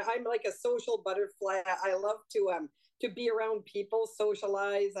 I'm like a social butterfly. I love to be around people,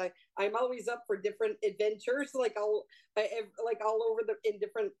 socialize. I'm always up for different adventures, like all over in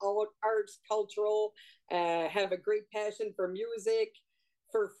different arts, cultural, have a great passion for music,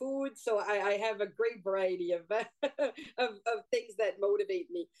 for food. So I have a great variety of things that motivate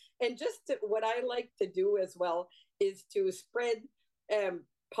me. And what I like to do as well is to spread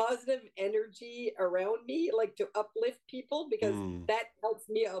positive energy around me, like to uplift people, because that helps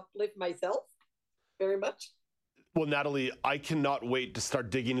me uplift myself very much. Well, Natalie, I cannot wait to start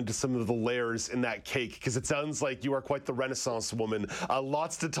digging into some of the layers in that cake, because it sounds like you are quite the Renaissance woman.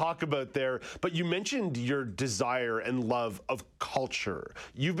 Lots to talk about there. But you mentioned your desire and love of culture.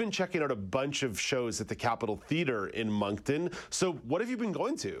 You've been checking out a bunch of shows at the Capitol Theatre in Moncton. So what have you been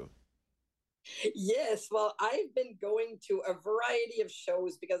going to? Yes, well, I've been going to a variety of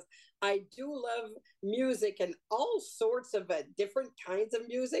shows because I do love music and all sorts of different kinds of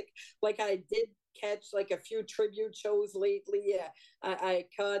music. Like I did catch like a few tribute shows lately. I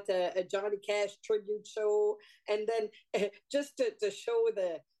caught a Johnny Cash tribute show, and then just to show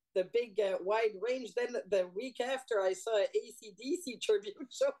the big wide range. Then the week after, I saw an AC/DC tribute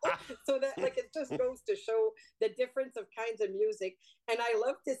show. So that it just goes to show the difference of kinds of music. And I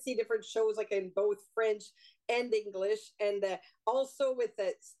love to see different shows like in both French and English, and also with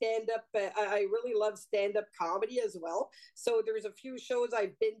the stand-up. I really love stand-up comedy as well. So there's a few shows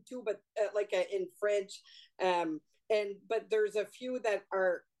I've been to, but in French. But there's a few that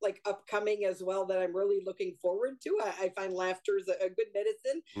are like upcoming as well that I'm really looking forward to. I find laughter is a good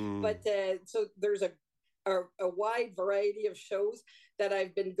medicine. But so there's a wide variety of shows that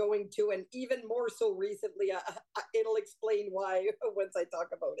I've been going to, and even more so recently. It'll explain why once I talk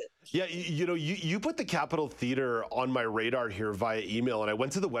about it. Yeah, you put the Capitol Theatre on my radar here via email, and I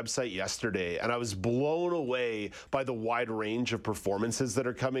went to the website yesterday, and I was blown away by the wide range of performances that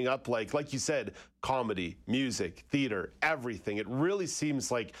are coming up. Like you said, comedy, music, theater, everything. It really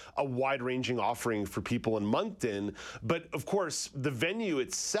seems like a wide-ranging offering for people in Moncton. But of course, the venue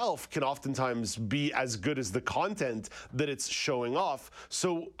itself can oftentimes be as good as the content that it's showing off.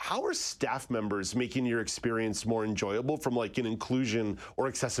 So how are staff members making your experience more enjoyable from like an inclusion or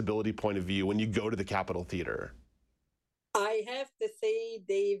accessibility point of view when you go to the Capitol Theatre? I have to say,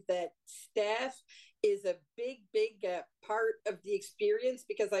 Dave, that staff is a big part of the experience,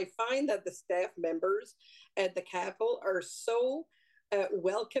 because I find that the staff members at the Capitol are so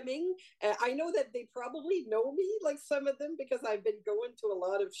welcoming. I know that they probably know me, like some of them, because I've been going to a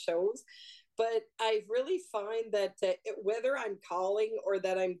lot of shows. But I really find that whether I'm calling or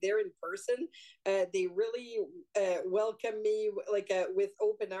that I'm there in person, they really welcome me with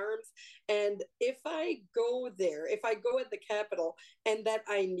open arms. And if I go there, if I go at the Capitol and that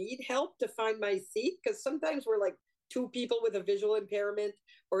I need help to find my seat, because sometimes we're like two people with a visual impairment,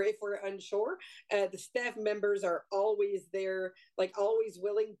 or if we're unsure, the staff members are always there, like always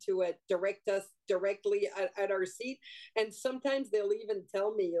willing to direct us directly at our seat. And sometimes they'll even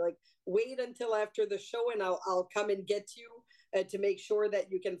tell me, like, wait until after the show and I'll come and get you to make sure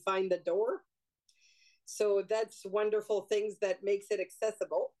that you can find the door. So that's wonderful things that makes it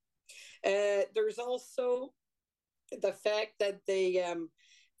accessible. There's also the fact that they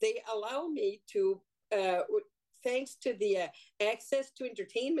allow me to, thanks to the access to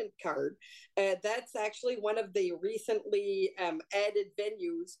entertainment card, that's actually one of the recently added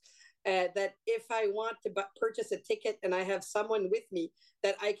venues that if I want to purchase a ticket and I have someone with me,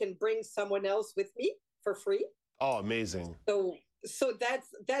 that I can bring someone else with me for free. Oh, amazing. So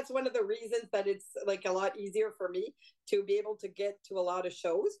that's one of the reasons that it's like a lot easier for me to be able to get to a lot of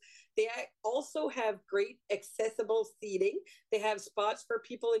shows. They also have great accessible seating. They have spots for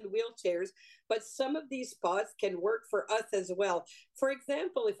people in wheelchairs, but some of these spots can work for us as well. For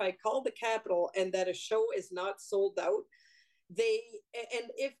example, if I call the Capitol and that a show is not sold out, and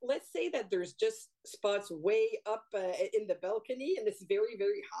if let's say that there's just spots way up in the balcony and it's very,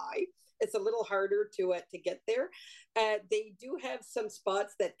 very high, it's a little harder to get there. They do have some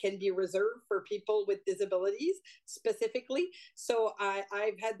spots that can be reserved for people with disabilities specifically. So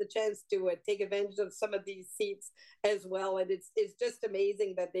I've had the chance to take advantage of some of these seats as well. And it's just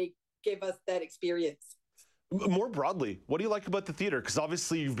amazing that they give us that experience. More broadly, what do you like about the theater? Because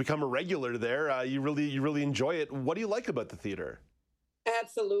obviously you've become a regular there. You really enjoy it. What do you like about the theater?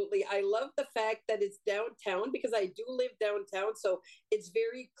 Absolutely. I love the fact that it's downtown because I do live downtown. So it's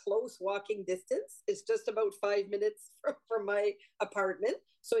very close walking distance. It's just about 5 minutes from my apartment.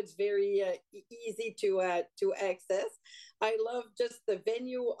 So it's very easy to access. I love just the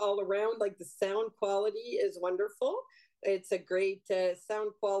venue all around. Like the sound quality is wonderful. It's a great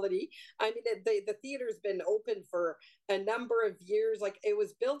sound quality. I mean, the theater's been open for a number of years. Like it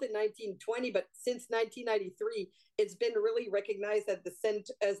was built in 1920, but since 1993, it's been really recognized as the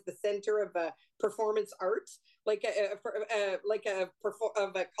center of performance arts, like a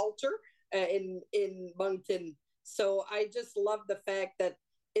culture in Moncton. So I just love the fact that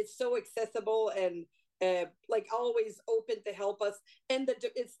it's so accessible and like always open to help us. And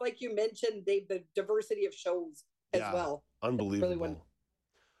it's like you mentioned, Dave, the diversity of shows as well. Unbelievable. Really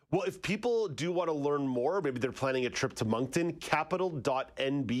well, if people do want to learn more, maybe they're planning a trip to Moncton,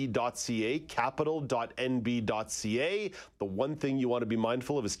 capital.nb.ca, capital.nb.ca. The one thing you want to be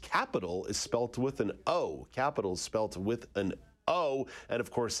mindful of is capital is spelt with an O. Capital is spelt with an O. And of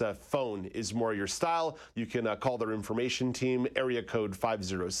course, phone is more your style. You can call their information team, area code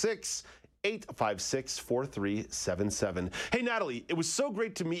 506 856-4377. Hey, Natalie, it was so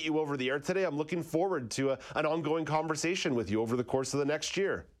great to meet you over the air today. I'm looking forward to an ongoing conversation with you over the course of the next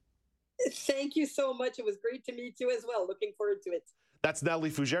year. Thank you so much. It was great to meet you as well. Looking forward to it. That's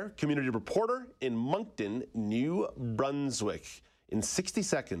Natalie Fougere, community reporter in Moncton, New Brunswick. In 60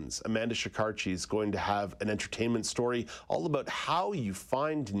 seconds, Amanda Shikarchi is going to have an entertainment story all about how you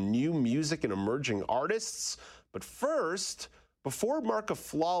find new music and emerging artists. But first, before Marc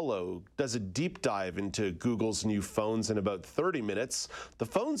Aflalo does a deep dive into Google's new phones in about 30 minutes, the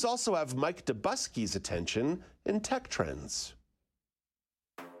phones also have Mike DeBuskey's attention in tech trends.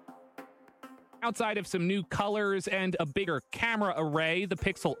 Outside of some new colors and a bigger camera array, the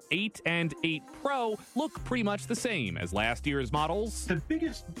Pixel 8 and 8 Pro look pretty much the same as last year's models. The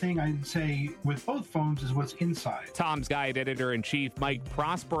biggest thing I'd say with both phones is what's inside. Tom's Guide editor-in-chief Mike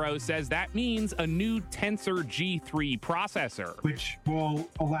Prospero says that means a new Tensor G3 processor, which will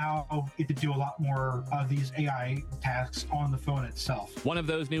allow it to do a lot more of these AI tasks on the phone itself. One of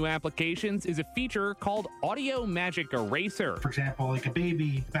those new applications is a feature called Audio Magic Eraser. For example, like a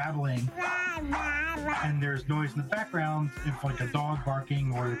baby babbling, and there's noise in the background, if like a dog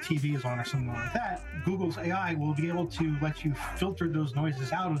barking or the TV is on or something like that, Google's AI will be able to let you filter those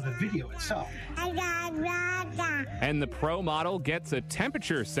noises out of the video itself. And the Pro model gets a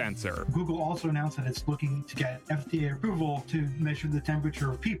temperature sensor. Google also announced that it's looking to get FDA approval to measure the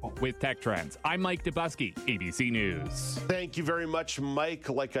temperature of people. With Tech Trends, I'm Mike DeBuskey, ABC News. Thank you very much, Mike.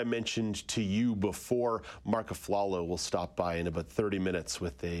 Like I mentioned to you before, Marc Aflalo will stop by in about 30 minutes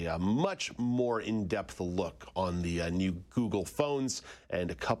with a much more in-depth look on the new Google phones and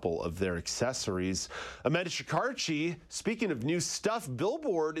a couple of their accessories. Amanda Shikarchi, speaking of new stuff,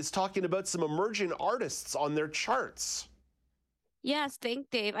 Billboard is talking about some emerging artists on their charts. Yes, thank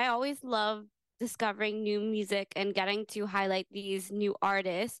Dave. I always love discovering new music and getting to highlight these new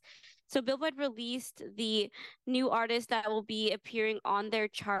artists. So Billboard released the new artists that will be appearing on their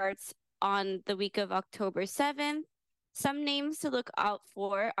charts on the week of October 7th. Some names to look out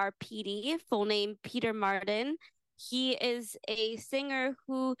for are PD, full name Peter Martin. He is a singer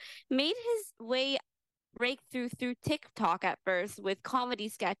who made his breakthrough through TikTok at first with comedy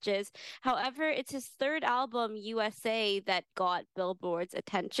sketches. However, it's his third album, USA, that got Billboard's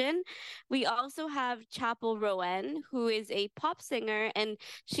attention. We also have Chapel Rowan, who is a pop singer, and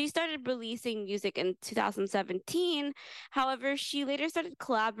she started releasing music in 2017. However, she later started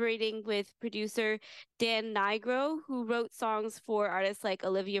collaborating with producer Dan Nigro, who wrote songs for artists like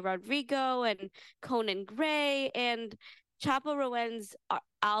Olivia Rodrigo and Conan Gray. And Chapel Rowan's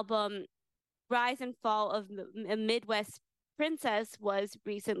album Rise and Fall of a Midwest Princess was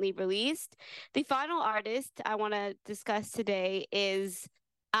recently released. The final artist I want to discuss today is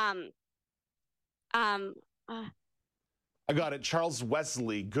I got it. Charles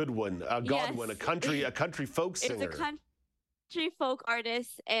Wesley Godwin, yes. a country folk singer. country folk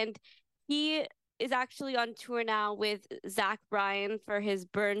artist, and he is actually on tour now with Zach Bryan for his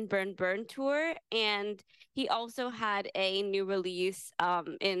Burn, Burn, Burn tour. And he also had a new release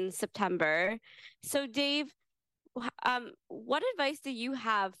in September. So Dave, what advice do you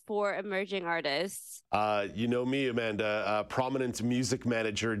have for emerging artists? You know me, Amanda, prominent music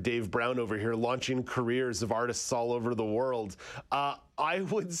manager Dave Brown over here, launching careers of artists all over the world. I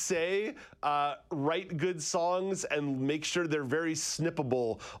would say write good songs and make sure they're very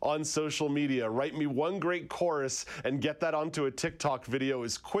snippable on social media. Write me one great chorus and get that onto a TikTok video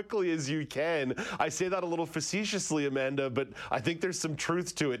as quickly as you can. I say that a little facetiously, Amanda, but I think there's some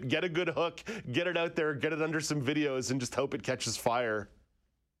truth to it. Get a good hook, get it out there, get it under some videos, and just hope it catches fire.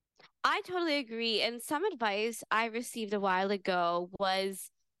 I totally agree. And some advice I received a while ago was,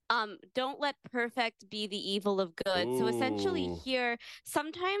 don't let perfect be the evil of good. Ooh. So essentially here,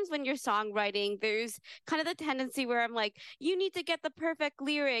 sometimes when you're songwriting, there's kind of the tendency where I'm like, you need to get the perfect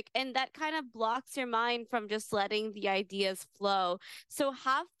lyric, and that kind of blocks your mind from just letting the ideas flow. So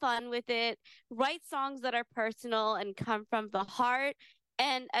have fun with it. Write songs that are personal and come from the heart.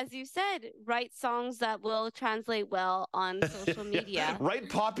 And as you said, write songs that will translate well on social media. Yeah. Write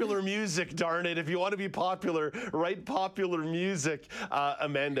popular music, darn it. If you want to be popular, write popular music.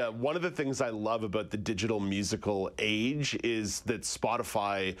 Amanda, one of the things I love about the digital musical age is that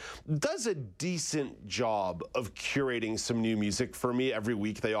Spotify does a decent job of curating some new music for me. Every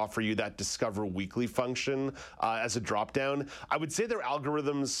week they offer you that Discover Weekly function as a drop-down. I would say their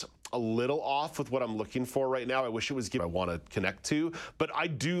algorithms a little off with what I'm looking for right now. I wish it was I want to connect to, but I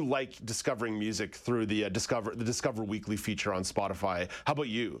do like discovering music through the Discover Weekly feature on Spotify. How about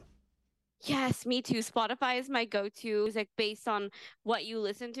you? Yes, me too. Spotify is my go-to music based on what you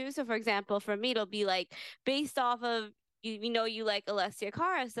listen to. So for example, for me, it'll be like based off of, you like Alessia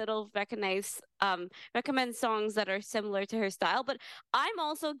Cara, so it'll recommend songs that are similar to her style. But I'm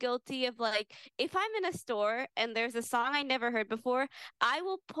also guilty of, like, if I'm in a store and there's a song I never heard before, I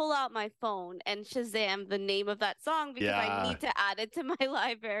will pull out my phone and Shazam the name of that song because I need to add it to my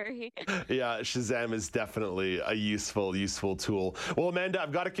library. Yeah, Shazam is definitely a useful tool. Well, Amanda,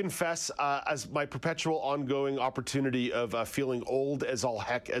 I've got to confess, as my perpetual ongoing opportunity of feeling old as all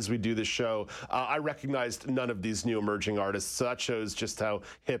heck as we do this show, I recognized none of these new emerging artists, so that shows just how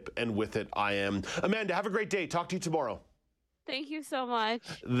hip and with it I am. Amanda, have a great day. Talk to you tomorrow. Thank you so much.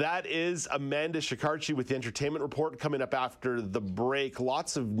 That is Amanda Shikarchi with the Entertainment Report coming up after the break.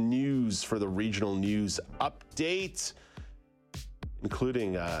 Lots of news for the regional news update,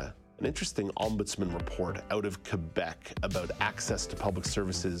 including an interesting ombudsman report out of Quebec about access to public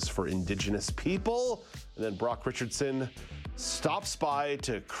services for Indigenous people. And then Brock Richardson stops by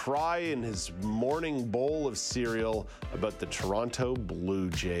to cry in his morning bowl of cereal about the Toronto Blue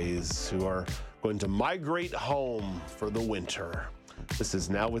Jays, who are going to migrate home for the winter. This is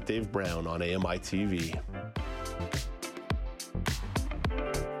Now with Dave Brown on AMI TV.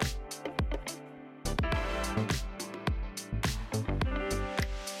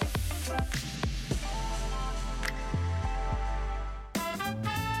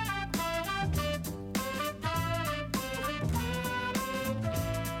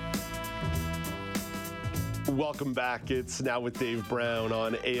 Welcome back. It's Now with Dave Brown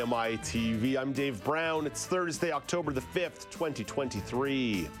on AMI TV. I'm Dave Brown. It's Thursday, October the 5th,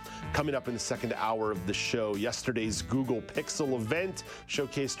 2023. Coming up in the second hour of the show, yesterday's Google Pixel event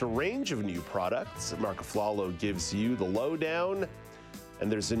showcased a range of new products. Marc Aflalo gives you the lowdown.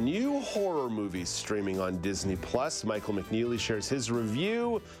 And there's a new horror movie streaming on Disney+. Michael McNeely shares his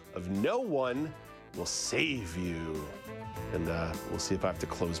review of No One Will Save You. And we'll see if I have to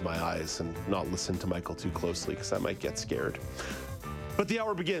close my eyes and not listen to Michael too closely, because I might get scared. But the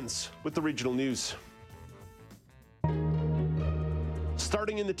hour begins with the regional news.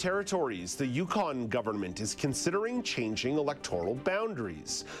 Starting in the territories, the Yukon government is considering changing electoral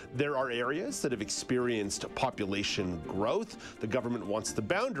boundaries. There are areas that have experienced population growth. The government wants the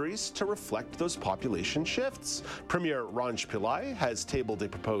boundaries to reflect those population shifts. Premier Ranj Pillai has tabled a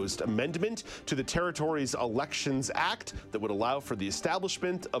proposed amendment to the territory's Elections Act that would allow for the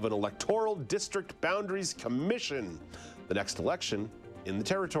establishment of an Electoral District Boundaries Commission. The next election in the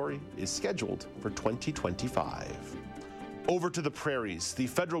territory is scheduled for 2025. Over to the prairies, the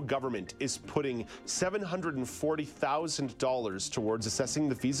federal government is putting $740,000 towards assessing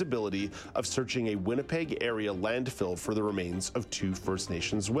the feasibility of searching a Winnipeg area landfill for the remains of 2 First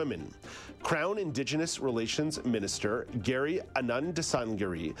Nations women. Crown Indigenous Relations Minister Gary Anand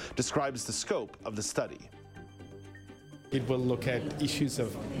Desangari describes the scope of the study. It will look at issues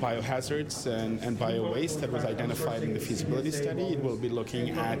of biohazards and bio-waste that was identified in the feasibility study. It will be looking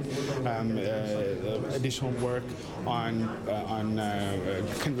at additional work on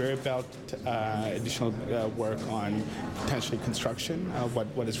conveyor belt, additional work on potentially construction,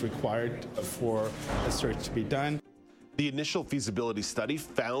 what is required for a search to be done. The initial feasibility study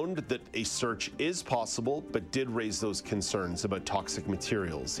found that a search is possible, but did raise those concerns about toxic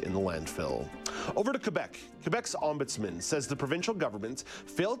materials in the landfill. Over to Quebec. Quebec's ombudsman says the provincial government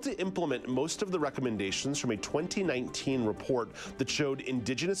failed to implement most of the recommendations from a 2019 report that showed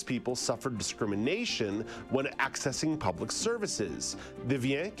Indigenous people suffered discrimination when accessing public services. The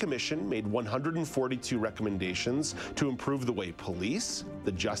Viens Commission made 142 recommendations to improve the way police,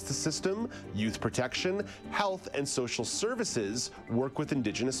 the justice system, youth protection, health, and social services work with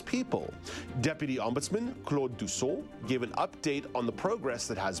Indigenous people. Deputy Ombudsman Claude Dussault gave an update on the progress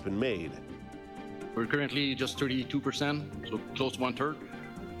that has been made. We're currently just 32%, so close to 1/3.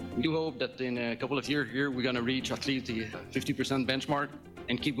 We do hope that in a couple of years here, we're going to reach at least the 50% benchmark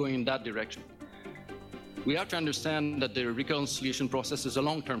and keep going in that direction. We have to understand that the reconciliation process is a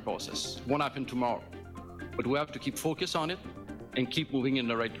long-term process. It won't happen tomorrow, but we have to keep focus on it and keep moving in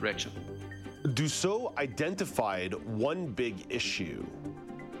the right direction. Dussault identified one big issue.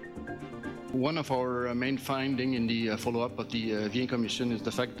 One of our main findings in the follow-up of the Viens Commission is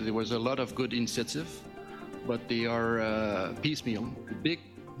the fact that there was a lot of good initiative, but they are piecemeal. The big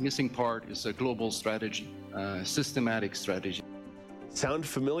missing part is a global strategy, systematic strategy. Sound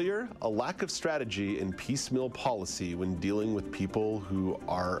familiar? A lack of strategy and piecemeal policy when dealing with people who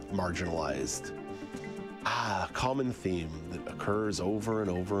are marginalized. A common theme that occurs over and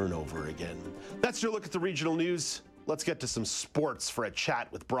over and over again. That's your look at the regional news. Let's get to some sports for a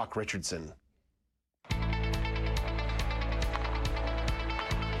chat with Brock Richardson.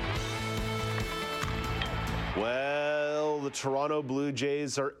 Well, the Toronto Blue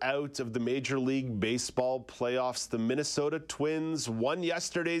Jays are out of the Major League Baseball playoffs. The Minnesota Twins won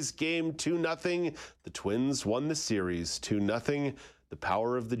yesterday's game 2-0. The Twins won the series 2-0. The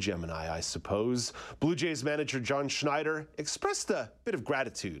power of the Gemini, I suppose. Blue Jays manager John Schneider expressed a bit of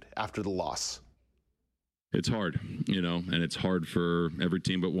gratitude after the loss. It's hard, and it's hard for every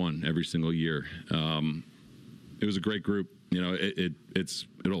team but one every single year. It was a great group.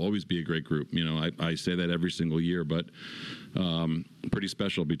 It'll always be a great group. I say that every single year, but pretty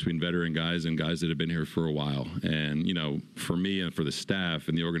special between veteran guys and guys that have been here for a while. And, for me and for the staff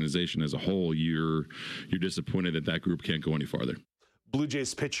and the organization as a whole, you're disappointed that group can't go any farther. Blue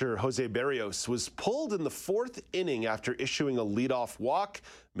Jays pitcher Jose Berrios was pulled in the fourth inning after issuing a leadoff walk.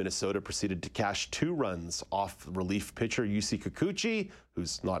 Minnesota proceeded to cash 2 runs off relief pitcher Yusei Kikuchi,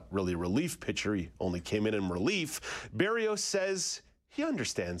 who's not really a relief pitcher. He only came in relief. Berrios says he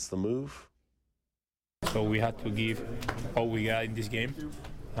understands the move. So we had to give all we got in this game,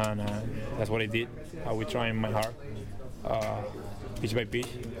 and that's what I did. I was trying my heart, pitch by pitch,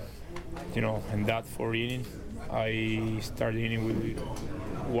 and that 4th inning. I started inning with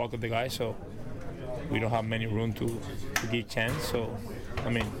walk of the guy, so we don't have many room to give chance. So,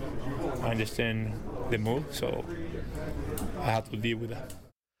 I understand the move, so I have to deal with that.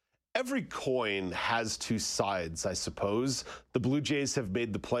 Every coin has 2 sides, I suppose. The Blue Jays have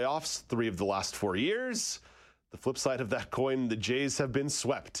made the playoffs 3 of the last 4 years. The flip side of that coin, the Jays have been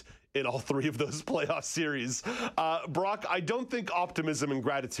swept in all 3 of those playoff series. Brock, I don't think optimism and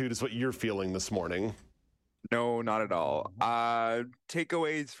gratitude is what you're feeling this morning. No, not at all.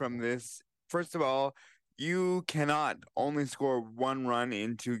 Takeaways from this. First of all, you cannot only score 1 run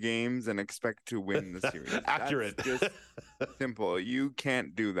in 2 games and expect to win the series. Accurate. That's just simple. You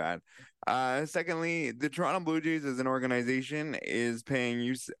can't do that. Secondly, the Toronto Blue Jays as an organization is paying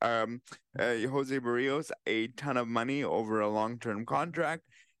Jose Berrios a ton of money over a long-term contract.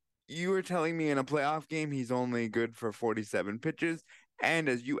 You were telling me in a playoff game he's only good for 47 pitches. And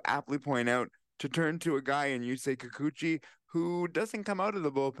as you aptly point out, to turn to a guy in Yusei Kikuchi who doesn't come out of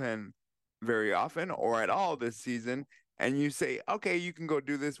the bullpen very often or at all this season, and you say, okay, you can go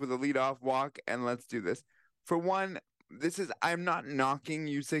do this with a leadoff walk and let's do this. For one, I'm not knocking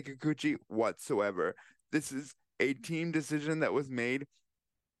Yusei Kikuchi whatsoever. This is a team decision that was made.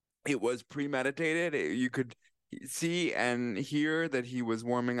 It was premeditated. You could see and hear that he was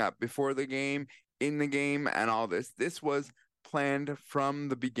warming up before the game, in the game, and all this. This was planned from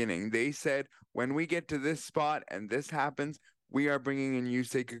the beginning. They said, when we get to this spot and this happens, we are bringing in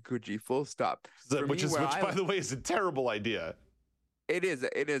Yusei Kikuchi, full stop. Which, by the way, is a terrible idea. It is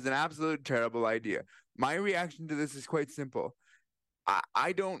an absolute terrible idea. My reaction to this is quite simple.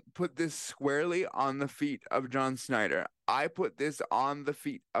 I don't put this squarely on the feet of John Schneider. I put this on the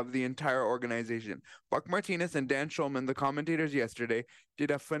feet of the entire organization. Buck Martinez and Dan Schulman, the commentators yesterday,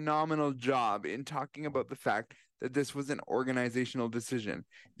 did a phenomenal job in talking about the fact that this was an organizational decision.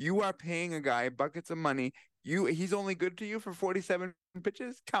 You are paying a guy buckets of money. He's only good to you for 47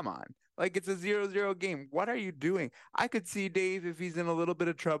 pitches? Come on. Like, it's a 0-0 game. What are you doing? I could see Dave if he's in a little bit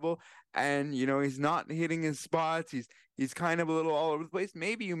of trouble and, he's not hitting his spots. He's kind of a little all over the place.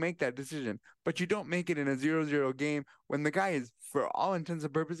 Maybe you make that decision, but you don't make it in a 0-0 game when the guy is, for all intents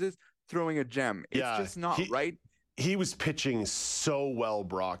and purposes, throwing a gem. It's just not right. He was pitching so well,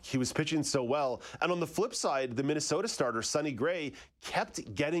 Brock. He was pitching so well. And on the flip side, the Minnesota starter, Sonny Gray,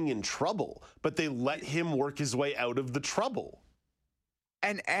 kept getting in trouble, but they let him work his way out of the trouble.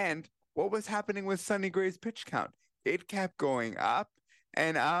 And what was happening with Sonny Gray's pitch count? It kept going up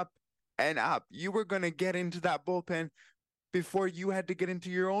and up and up. You were going to get into that bullpen before you had to get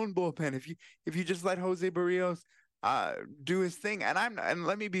into your own bullpen. If you just let Jose Barrios do his thing. And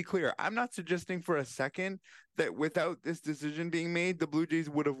let me be clear, I'm not suggesting for a second that without this decision being made, the Blue Jays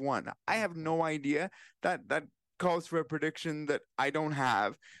would have won. I have no idea. That calls for a prediction that I don't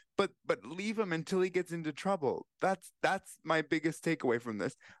have. But leave him until he gets into trouble. That's my biggest takeaway from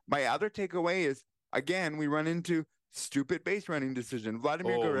this. My other takeaway is, again, we run into stupid base running decision.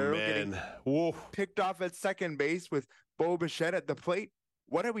 Vladimir Guerrero getting picked off at second base with Bo Bichette at the plate.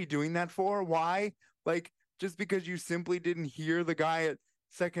 What are we doing that for? Why? Like, just because you simply didn't hear the guy at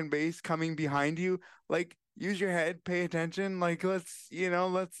second base coming behind you? Like, use your head, pay attention. Like, let's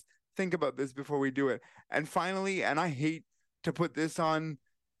think about this before we do it. And finally, and I hate to put this on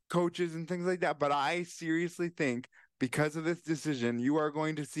coaches and things like that, but I seriously think because of this decision, you are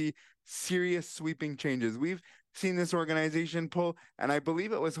going to see serious sweeping changes. We've seen this organization pull, and I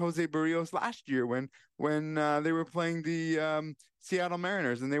believe it was Jose Barrios last year when they were playing the Seattle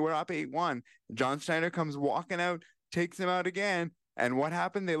Mariners and they were up 8-1. John Schneider comes walking out, takes him out again, and what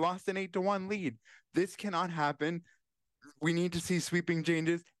happened? They lost an 8-1 lead. This cannot happen. We need to see sweeping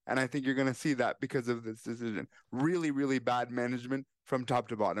changes, and I think you're going to see that because of this decision. Really, really bad management from top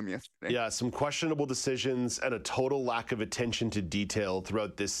to bottom yesterday. Yeah, some questionable decisions and a total lack of attention to detail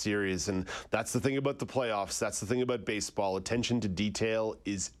throughout this series. And that's the thing about the playoffs. That's the thing about baseball. Attention to detail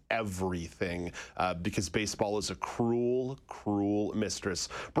is everything because baseball is a cruel, cruel mistress.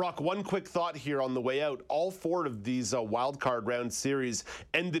 Brock, one quick thought here on the way out. All four of these wild card round series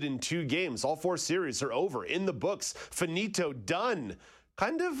ended in 2 games. All 4 series are over, in the books. Finito, done.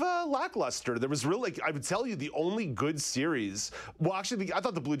 Kind of lackluster. There was really, I would tell you, the only good series. Well, actually, I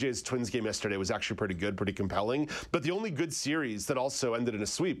thought the Blue Jays Twins game yesterday was actually pretty good, pretty compelling. But the only good series that also ended in a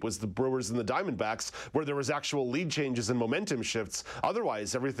sweep was the Brewers and the Diamondbacks, where there was actual lead changes and momentum shifts.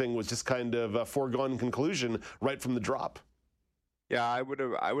 Otherwise, everything was just kind of a foregone conclusion right from the drop. Yeah, I would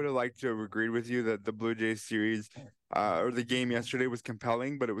have liked to have agreed with you that the Blue Jays series or the game yesterday was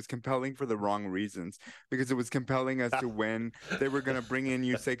compelling, but it was compelling for the wrong reasons, because it was compelling as to when they were going to bring in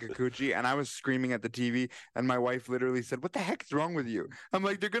Yusei Kikuchi, and I was screaming at the TV, and my wife literally said, "What the heck's wrong with you?" I'm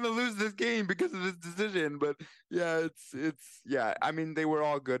like, they're going to lose this game because of this decision. But yeah, it's I mean, they were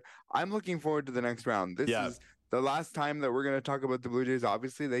all good. I'm looking forward to the next round. This is the last time that we're going to talk about the Blue Jays.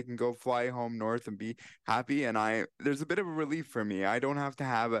 Obviously, they can go fly home north and be happy. And there's a bit of a relief for me. I don't have to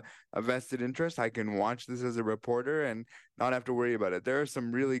have a vested interest. I can watch this as a reporter and not have to worry about it. There are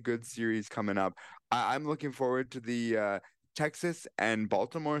some really good series coming up. I'm looking forward to the Texas and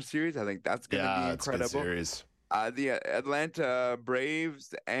Baltimore series. I think that's going to be incredible. It's a good series. The Atlanta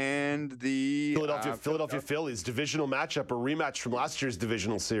Braves and the Philadelphia Phillies divisional matchup, a rematch from last year's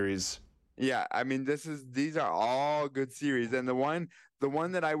divisional series. Yeah, I mean, these are all good series. And the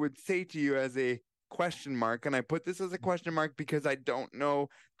one that I would say to you as a question mark, and I put this as a question mark because I don't know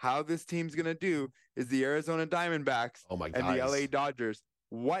how this team's going to do, is the Arizona Diamondbacks and the LA Dodgers.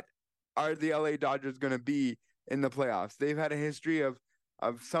 What are the LA Dodgers going to be in the playoffs? They've had a history of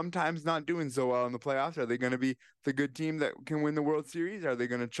sometimes not doing so well in the playoffs. Are they going to be the good team that can win the World Series? Are they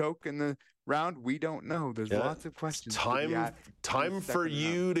going to choke in the round? We don't know. There's lots of questions. Time for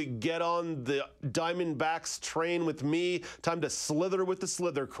you to get on the Diamondbacks train with me. Time to slither with the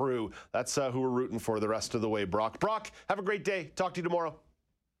Slither crew. That's who we're rooting for the rest of the way, Brock. Brock, have a great day. Talk to you tomorrow.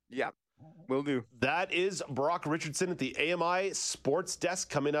 Yep. Will do. That is Brock Richardson at the AMI Sports Desk.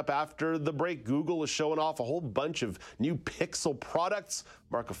 Coming up after the break, Google is showing off a whole bunch of new Pixel products.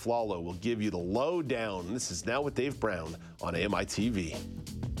 Marc Aflalo will give you the lowdown. This is Now with Dave Brown on AMI TV.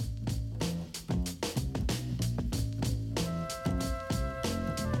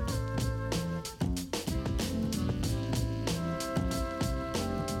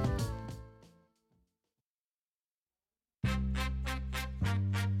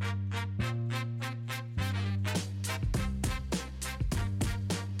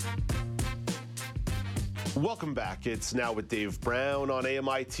 Welcome back. It's Now with Dave Brown on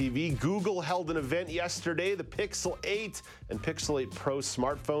AMI TV. Google held an event yesterday. The Pixel 8 and Pixel 8 Pro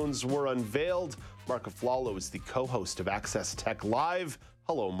smartphones were unveiled. Marc Aflalo is the co-host of Access Tech Live.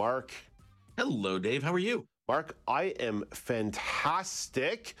 Hello, Marc. Hello, Dave. How are you? Marc, I am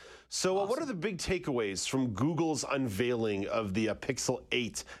fantastic. So awesome. What are the big takeaways from Google's unveiling of the Pixel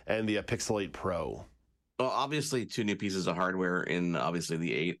 8 and the Pixel 8 Pro? Well, obviously, two new pieces of hardware in obviously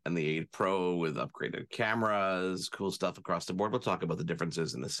the 8 and the 8 Pro with upgraded cameras, cool stuff across the board. We'll talk about the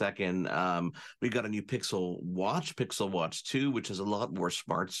differences in a second. We got a new Pixel Watch 2, which has a lot more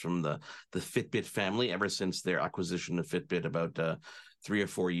smarts from the Fitbit family ever since their acquisition of Fitbit about 3 or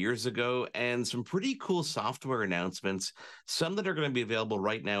 4 years ago, and some pretty cool software announcements, some that are going to be available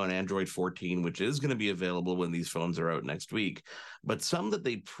right now on Android 14, which is going to be available when these phones are out next week, but some that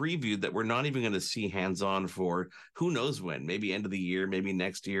they previewed that we're not even going to see hands-on for who knows when, maybe end of the year, maybe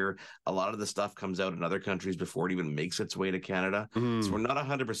next year. A lot of the stuff comes out in other countries before it even makes its way to Canada. So we're not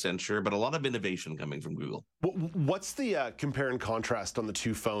 100% sure, but a lot of innovation coming from Google. What's the compare and contrast on the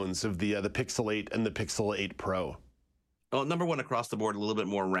two phones of the Pixel 8 and the Pixel 8 Pro? Well, number one, across the board, a little bit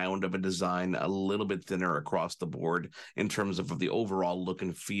more round of a design, a little bit thinner across the board in terms of the overall look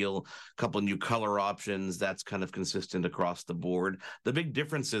and feel. A couple of new color options, that's kind of consistent across the board. The big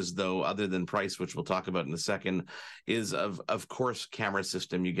differences, though, other than price, which we'll talk about in a second, is of course camera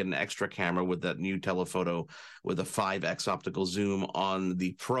system. You get an extra camera with that new telephoto with a 5x optical zoom on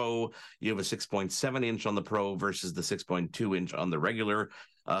the Pro. You have a 6.7 inch on the Pro versus the 6.2 inch on the regular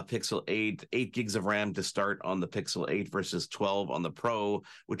Pixel 8 gigs of RAM to start on the Pixel 8 versus 12 on the Pro,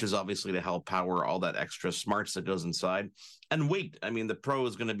 which is obviously to help power all that extra smarts that goes inside. And weight, I mean, the Pro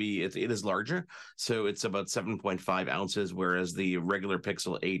is going to be, it is larger, so it's about 7.5 ounces, whereas the regular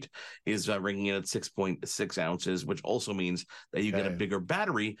Pixel 8 is ringing in at 6.6 ounces, which also means that you get a bigger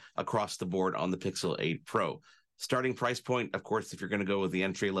battery across the board on the Pixel 8 Pro. Starting price point, of course, if you're going to go with the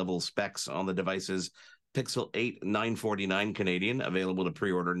entry-level specs on the devices, Pixel 8, $949 Canadian, available to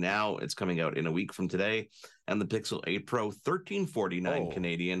pre-order now. It's coming out in a week from today. And the Pixel 8 Pro, $1349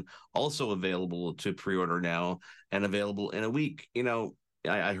 Canadian, also available to pre-order now and available in a week. You know,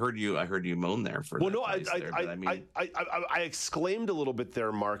 I heard you moan there for I exclaimed a little bit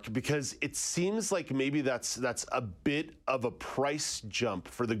there, Marc, because it seems like maybe that's a bit of a price jump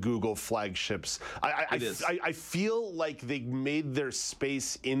for the Google flagships. I feel like they made their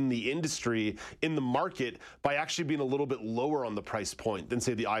space in the industry, in the market, by actually being a little bit lower on the price point than,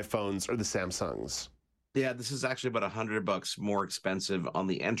 say, the iPhones or the Samsungs. Yeah, this is actually about $100 more expensive on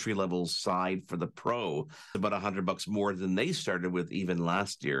the entry-level side for the Pro, about $100 more than they started with even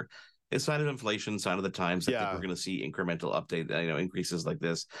last year. It's a sign of inflation, sign of the times. I think we're going to see incremental increases like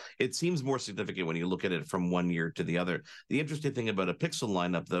this. It seems more significant when you look at it from one year to the other. The interesting thing about a Pixel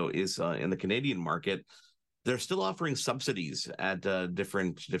lineup, though, is in the Canadian market, they're still offering subsidies at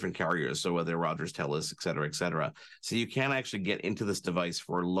different carriers, so whether Rogers, Telus, et cetera, et cetera. So you can actually get into this device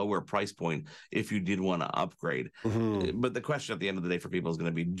for a lower price point if you did want to upgrade. But the question at the end of the day for people is going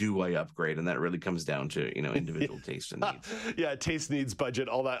to be, do I upgrade? And that really comes down to individual taste and needs. Yeah, taste, needs, budget,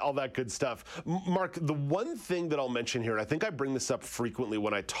 all that good stuff. Marc, the one thing that I'll mention here, and I think I bring this up frequently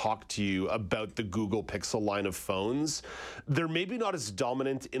when I talk to you about the Google Pixel line of phones, they're maybe not as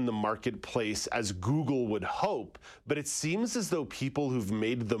dominant in the marketplace as Google would hope, but it seems as though people who've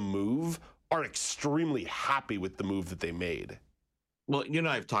made the move are extremely happy with the move that they made. Well, you and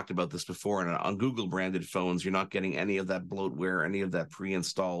I have talked about this before, and on Google-branded phones, you're not getting any of that bloatware, any of that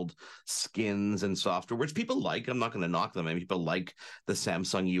pre-installed skins and software, which people like. I'm not going to knock them. I mean, people like the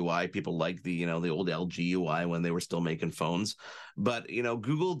Samsung UI. People like the old LG UI when they were still making phones. But,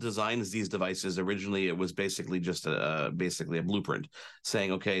 Google designs these devices. Originally, it was basically just a blueprint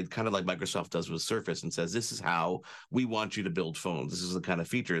saying, okay, kind of like Microsoft does with Surface, and says, this is how we want you to build phones. This is the kind of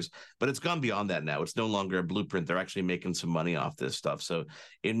features. But it's gone beyond that now. It's no longer a blueprint. They're actually making some money off this stuff. So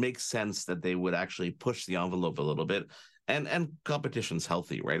it makes sense that they would actually push the envelope a little bit. And competition's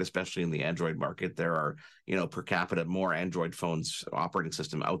healthy, right? Especially in the Android market. There are, per capita more Android phones operating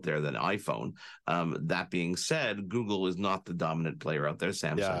system out there than iPhone. That being said, Google is not the dominant player out there.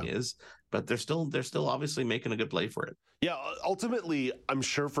 Samsung is, but they're still obviously making a good play for it. Yeah, ultimately, I'm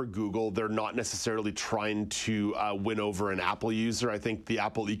sure for Google, they're not necessarily trying to win over an Apple user. I think the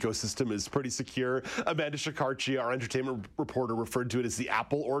Apple ecosystem is pretty secure. Amanda Shikarchi, our entertainment reporter, referred to it as the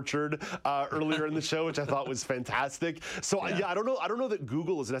Apple Orchard earlier in the show, which I thought was fantastic. So I don't know that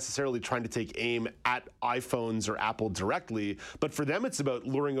Google is necessarily trying to take aim at iPhones or Apple directly, but for them, it's about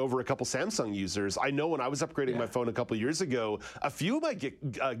luring over a couple Samsung users. I know when I was upgrading my phone a couple years ago, a few of my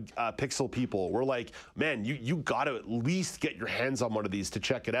Pixel Pixel people, we're like, man, you got to at least get your hands on one of these to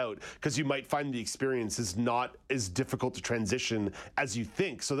check it out, because you might find the experience is not as difficult to transition as you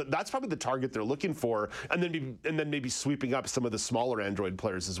think. So that's probably the target they're looking for, and then maybe sweeping up some of the smaller Android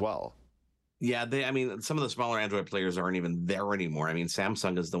players as well. Yeah, some of the smaller Android players aren't even there anymore. I mean,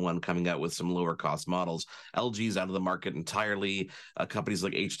 Samsung is the one coming out with some lower cost models. LG's out of the market entirely. Companies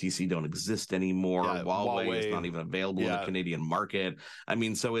like HTC don't exist anymore. Yeah, Huawei is not even available in the Canadian market. I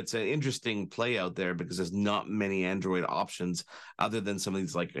mean, so it's an interesting play out there because there's not many Android options other than some of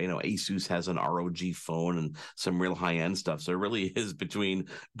these, like, Asus has an ROG phone and some real high-end stuff. So it really is between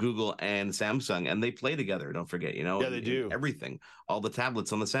Google and Samsung, and they play together, don't forget, Yeah, they do. Everything. All the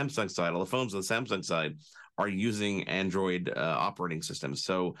tablets on the Samsung side, all the phones on the Samsung side are using Android operating systems,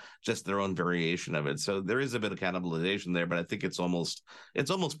 so just their own variation of it. So there is a bit of cannibalization there, but I think it's almost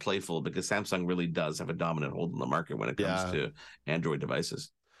playful because Samsung really does have a dominant hold on the market when it comes to Android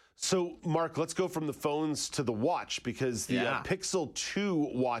devices. So, Mark, let's go from the phones to the watch, because the Pixel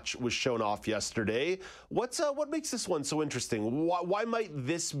 2 watch was shown off yesterday. What makes this one so interesting? Why might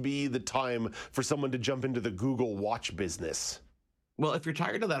this be the time for someone to jump into the Google Watch business? Well, if you're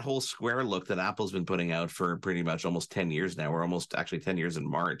tired of that whole square look that Apple's been putting out for pretty much almost 10 years now, or almost actually 10 years in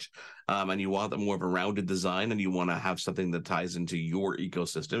March, and you want more of a rounded design and you want to have something that ties into your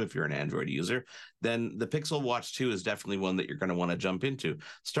ecosystem if you're an Android user, then the Pixel Watch 2 is definitely one that you're going to want to jump into.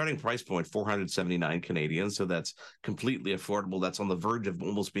 Starting price point, 479 Canadian, so that's completely affordable. That's on the verge of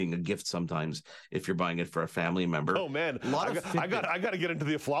almost being a gift sometimes if you're buying it for a family member. Oh, man, I got to get into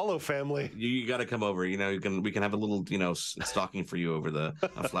the Aflalo family. You got to come over. We can have a little, stocking for you over the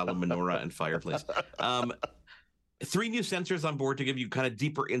Aflalo menorah and fireplace. 3 new sensors on board to give you kind of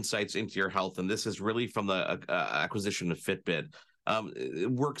deeper insights into your health, and this is really from the acquisition of Fitbit. It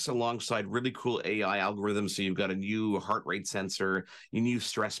works alongside really cool AI algorithms. So you've got a new heart rate sensor, a new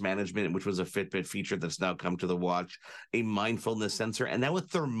stress management, which was a Fitbit feature that's now come to the watch, a mindfulness sensor, and now a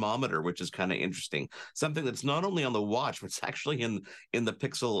thermometer, which is kind of interesting. Something that's not only on the watch, but it's actually in the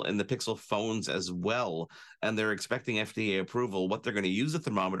Pixel phones as well. And they're expecting FDA approval. What they're going to use the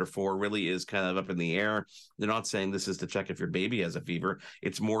thermometer for really is kind of up in the air. They're not saying this is to check if your baby has a fever.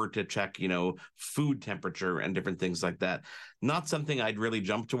 It's more to check, food temperature and different things like that. Not something I'd really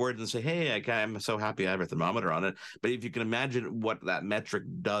jump towards and say, hey, I'm so happy I have a thermometer on it. But if you can imagine what that metric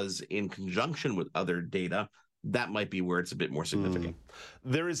does in conjunction with other data, that might be where it's a bit more significant.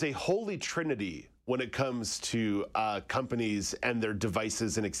 There is a holy trinity when it comes to companies and their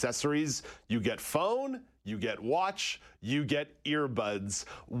devices and accessories. You get phone, you get watch, you get earbuds.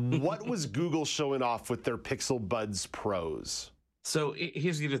 What was Google showing off with their Pixel Buds Pros? So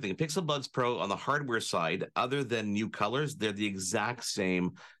here's the other thing. Pixel Buds Pro on the hardware side, other than new colors, they're the exact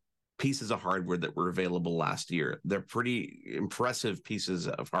same pieces of hardware that were available last year. They're pretty impressive pieces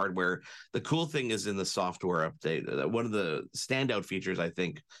of hardware. The cool thing is in the software update. One of the standout features, I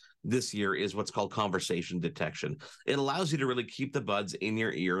think, this year is what's called conversation detection. It allows you to really keep the buds in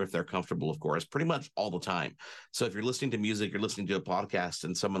your ear if they're comfortable, of course, pretty much all the time. So if you're listening to music, you're listening to a podcast,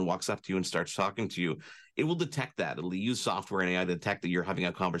 and someone walks up to you and starts talking to you, it will detect that. It'll use software and AI to detect that you're having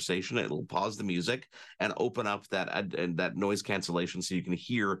a conversation. It'll pause the music and open up that noise cancellation so you can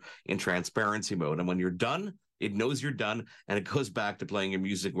hear in transparency mode. And when you're done, it knows you're done, and it goes back to playing your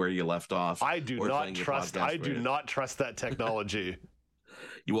music where you left off. I do not trust that technology.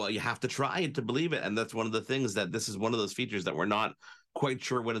 Well, you have to try it to believe it. And that's one of the things that this is one of those features that we're not quite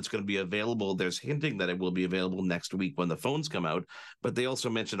sure when it's going to be available. There's hinting that it will be available next week when the phones come out, but they also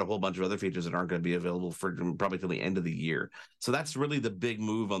mentioned a whole bunch of other features that aren't going to be available for probably till the end of the year. So that's really the big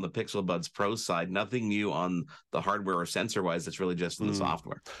move on the Pixel Buds Pro side. Nothing new on the hardware or sensor wise. It's really just in the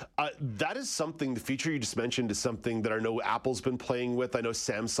software. That is something, the feature you just mentioned is something that I know Apple's been playing with. I know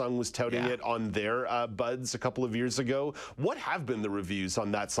Samsung was touting it on their Buds a couple of years ago. What have been the reviews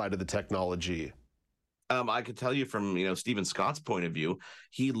on that side of the technology? I could tell you from Stephen Scott's point of view,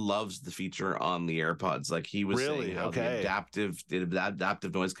 he loves the feature on the AirPods. Like he was saying how the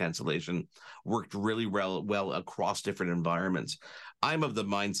adaptive noise cancellation worked really well across different environments. I'm of the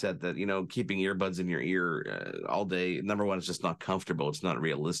mindset that keeping earbuds in your ear all day, number one, it's just not comfortable. It's not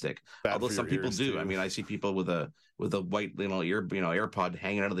realistic. Although some people do. I mean, I see people with a white AirPod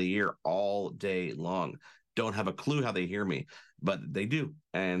hanging out of the ear all day long. Don't have a clue how they hear me, but they do.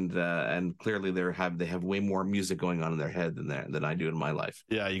 and clearly they have way more music going on in their head than I do in my life.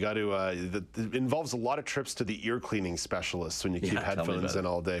 Yeah, you got to. It involves a lot of trips to the ear cleaning specialists when you keep headphones in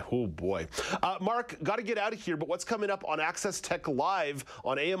all day. Oh boy, Mark, got to get out of here. But what's coming up on Access Tech Live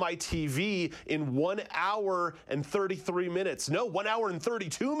on AMI TV in 1 hour and 33 minutes? No, 1 hour and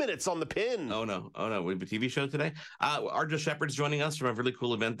 32 minutes on the pin. Oh no, we have a TV show today. Arja Shepherd's joining us from a really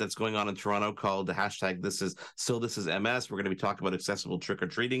cool event that's going on in Toronto called the hashtag This is MS. We're going to be talking about accessible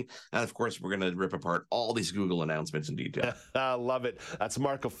trick-or-treating, and of course we're going to rip apart all these Google announcements in detail. I love it. That's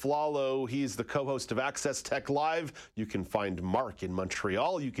Marc Aflalo. He's the co-host of Access Tech Live. You can find Mark in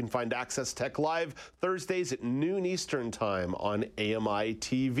Montreal. You can find Access Tech Live Thursdays at noon Eastern time on AMI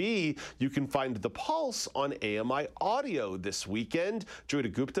TV. You can find The Pulse on AMI Audio this weekend.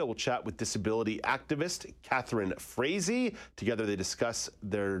 Joyita Gupta will chat with disability activist Catherine Frazee. Together they discuss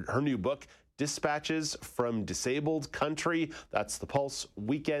her new book, Dispatches from Disabled Country. That's The Pulse,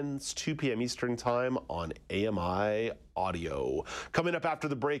 weekends, 2 p.m. Eastern time on AMI Audio. Coming up after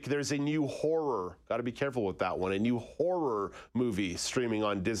the break, there's a new horror. Got to be careful with that one. A new horror movie streaming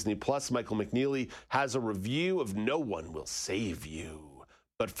on Disney+. Michael McNeely has a review of No One Will Save You.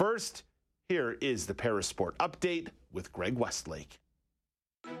 But first, here is the Parasport Update with Greg Westlake.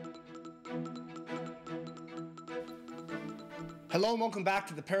 Hello and welcome back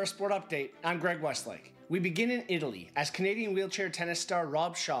to the Parasport Update. I'm Greg Westlake. We begin in Italy as Canadian wheelchair tennis star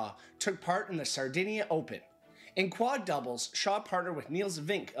Rob Shaw took part in the Sardinia Open. In quad doubles, Shaw partnered with Niels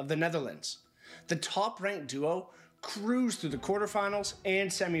Vink of the Netherlands. The top-ranked duo cruised through the quarterfinals and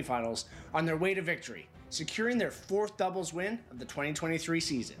semifinals on their way to victory, securing their fourth doubles win of the 2023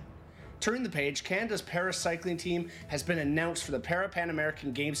 season. Turning the page, Canada's para-cycling team has been announced for the Para-Pan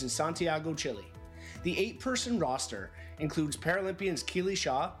American Games in Santiago, Chile. The 8-person roster includes Paralympians Keely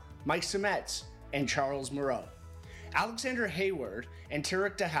Shaw, Mike Semets, and Charles Moreau. Alexander Hayward and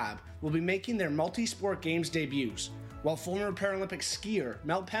Tarek Dahab will be making their multi-sport games debuts, while former Paralympic skier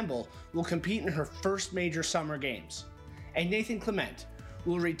Mel Pemble will compete in her first major summer games. And Nathan Clement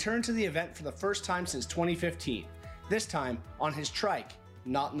will return to the event for the first time since 2015, this time on his trike,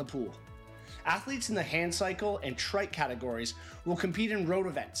 not in the pool. Athletes in the hand cycle and trike categories will compete in road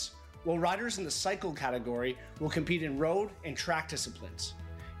events, while riders in the cycle category will compete in road and track disciplines.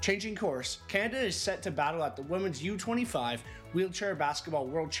 Changing course, Canada is set to battle at the Women's U25 Wheelchair Basketball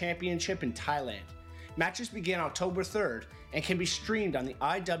World Championship in Thailand. Matches begin October 3rd and can be streamed on the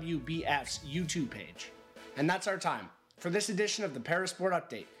IWBF's YouTube page. And that's our time for this edition of the Parasport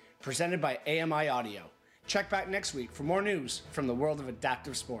Update, presented by AMI Audio. Check back next week for more news from the world of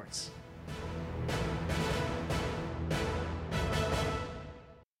adaptive sports.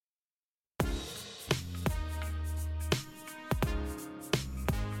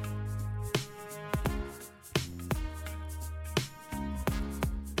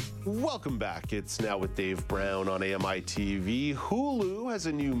 Welcome back. It's Now with Dave Brown on AMI TV. Hulu has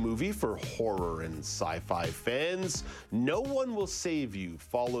a new movie for horror and sci-fi fans. No One Will Save You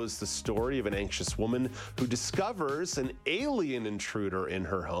follows the story of an anxious woman who discovers an alien intruder in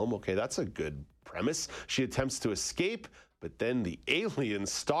her home. Okay, that's a good premise. She attempts to escape, but then the alien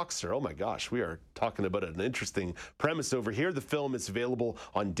stalks her. Oh my gosh, we are talking about an interesting premise over here. The film is available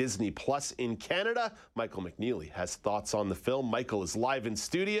on Disney Plus in Canada. Michael McNeely has thoughts on the film. Michael is live in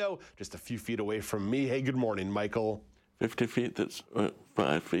studio, just a few feet away from me. Hey, good morning, Michael. 50 feet, that's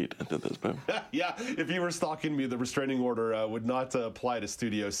 5 feet into this film. Yeah, if you were stalking me, the restraining order would not apply to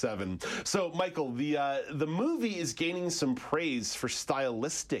Studio 7. So, Michael, the movie is gaining some praise for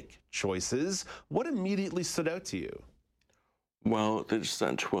stylistic choices. What immediately stood out to you? Well, the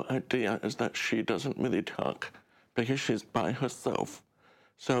central idea is that she doesn't really talk because she's by herself,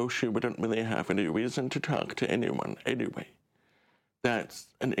 so she wouldn't really have any reason to talk to anyone anyway. That's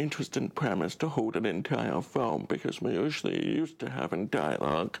an interesting premise to hold an entire film because we're usually used to having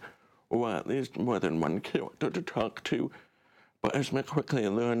dialogue, or at least more than one character to talk to. But as we quickly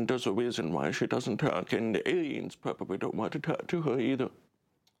learn, there's a reason why she doesn't talk, and the aliens probably don't want to talk to her either.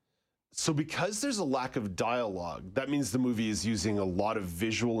 So because there's a lack of dialogue, that means the movie is using a lot of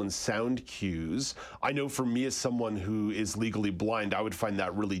visual and sound cues. I know for me as someone who is legally blind, I would find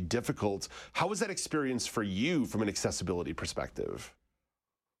that really difficult. How was that experience for you from an accessibility perspective?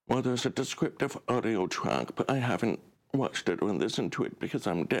 Well, there's a descriptive audio track, but I haven't watched it or listened to it because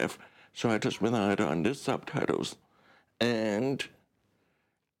I'm deaf, so I just relied on the subtitles. And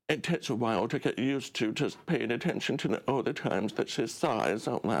it takes a while to get used to just paying attention to all the times that she sighs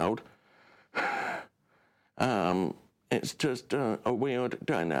out loud. It's just a weird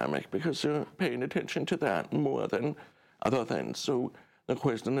dynamic because you're paying attention to that more than other things. So the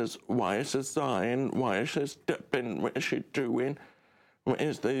question is, why is she sighing? Why is she stepping? What is she doing? what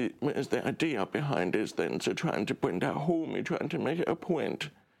is the idea behind these things? You're trying to bring that home, you're trying to make it a point.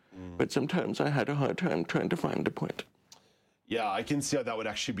 But sometimes I had a hard time trying to find the point. Yeah, I can see how that would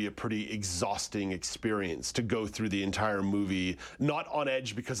actually be a pretty exhausting experience to go through the entire movie, not on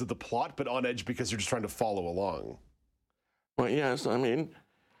edge because of the plot, but on edge because you're just trying to follow along. Well, yes, I mean,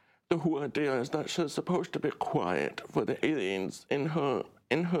 the whole idea is that she's supposed to be quiet for the aliens in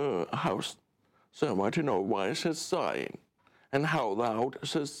her house. So I want to know why she's sighing and how loud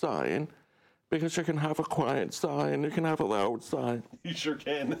she's sighing. Because you can have a quiet sigh and you can have a loud sigh. You sure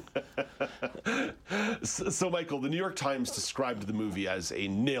can. So, Michael, the New York Times described the movie as a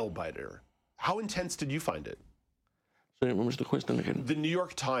nail-biter. How intense did you find it? Sorry, what was the question again? The New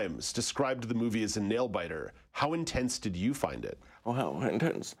York Times described the movie as a nail-biter. How intense did you find it? Oh, how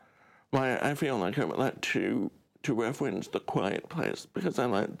intense. Why, I feel like I would like to reference The Quiet Place because I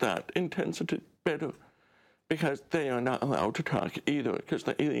like that intensity better. Because they are not allowed to talk either because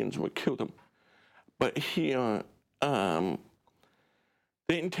the aliens would kill them. But here, the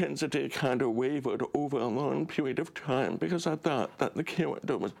intensity kind of wavered over a long period of time because I thought that the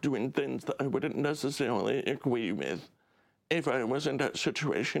character was doing things that I wouldn't necessarily agree with. If I was in that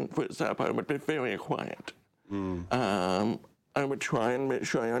situation, for example, I would be very quiet. I would try and make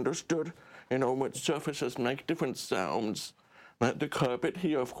sure I understood, what surfaces make different sounds. Like the carpet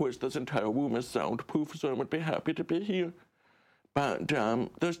here, of course, this entire room is soundproof, so I would be happy to be here. But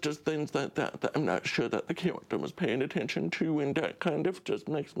there's just things like that I'm not sure that the character was paying attention to, and that kind of just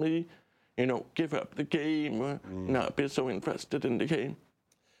makes me, give up the game or not be so invested in the game.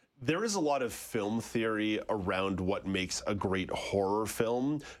 There is a lot of film theory around what makes a great horror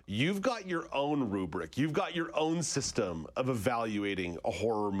film. You've got your own rubric. You've got your own system of evaluating a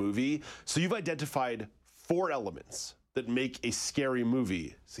horror movie. So you've identified 4 elements that make a scary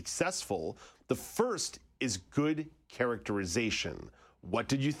movie successful. The first is good characterization. What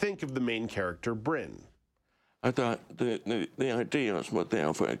did you think of the main character, Bryn? I thought the ideas were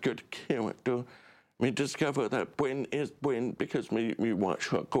there for a good character. We discover that Bryn is Bryn because we watch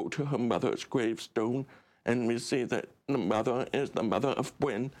her go to her mother's gravestone, and we see that the mother is the mother of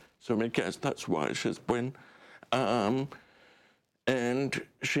Bryn, so we guess that's why she's Bryn. And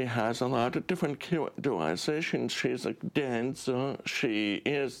she has a lot of different characterizations. She's a dancer,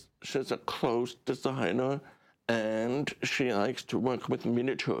 she's a clothes designer, and she likes to work with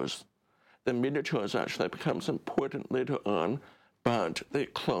miniatures. The miniatures actually becomes important later on, but the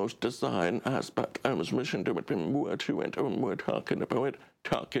clothes design aspect, I was wishing there would be more to it or more talking about it.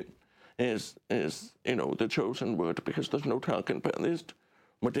 Talking is the chosen word because there's no talking, but at least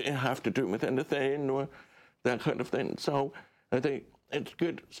what do you have to do with anything or that kind of thing. So I think it's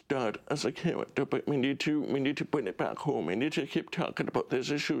good start as a character, but we need to bring it back home. We need to keep talking about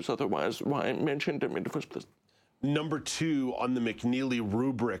these issues, otherwise why mention them in the first place? Number 2 on the McNeely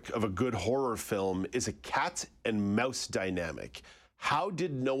rubric of a good horror film is a cat and mouse dynamic. How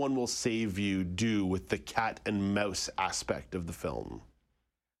did No One Will Save You do with the cat and mouse aspect of the film?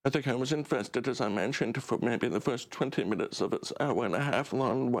 I think I was invested, as I mentioned, for maybe the first 20 minutes of its hour and a half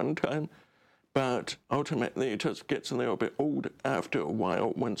long one time. But ultimately, it just gets a little bit old after a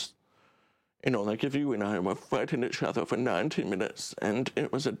while once, like if you and I were fighting each other for 90 minutes and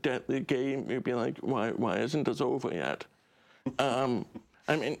it was a deadly game, you'd be like, why isn't this over yet? I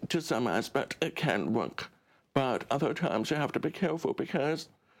mean, to some aspect, it can work. But other times you have to be careful because,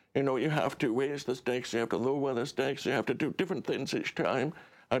 you have to raise the stakes, you have to lower the stakes, you have to do different things each time.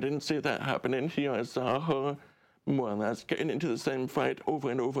 I didn't see that happening here. I saw her more or less getting into the same fight over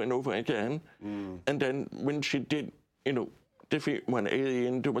and over and over again. And then when she did, defeat one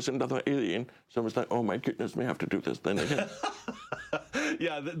alien, there was another alien. So it was like, oh my goodness, we have to do this then again.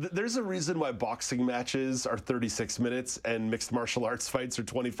 Yeah, there's a reason why boxing matches are 36 minutes and mixed martial arts fights are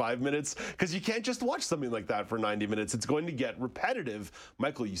 25 minutes, because you can't just watch something like that for 90 minutes. It's going to get repetitive.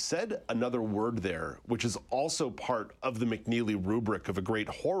 Michael, you said another word there, which is also part of the McNeely rubric of a great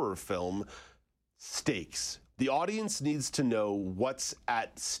horror film: stakes. The audience needs to know what's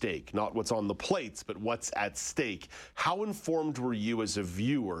at stake, not what's on the plates, but what's at stake. How informed were you as a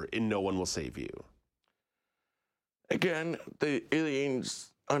viewer in No One Will Save You? Again, the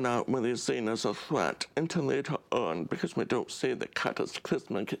aliens are not really seen as a threat until later on because we don't see the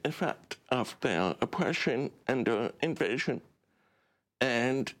cataclysmic effect of their oppression and their invasion.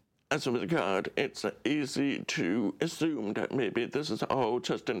 And as a regard, it's easy to assume that maybe this is all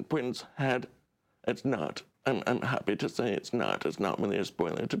just in Bryn's head. It's not. I'm happy to say it's not. It's not really a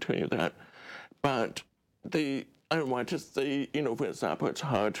spoiler to tell you that. But I want to say, for example, it's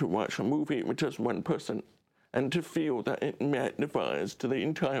hard to watch a movie with just one person and to feel that it magnifies to the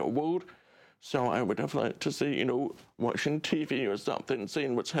entire world So I would have liked to see, watching TV or something,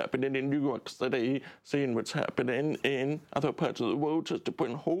 seeing what's happening in New York City, seeing what's happening in other parts of the world, just to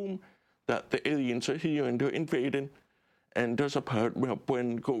bring home that the aliens are here and they're invading. And there's a part where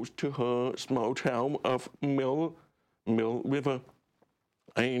Gwen goes to her small town of Mill River.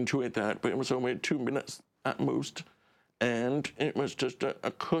 I enjoyed that, but it was only 2 minutes at most. And it was just a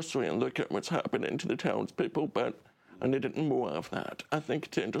cursory look at what's happening to the townspeople, but I needed more of that, I think,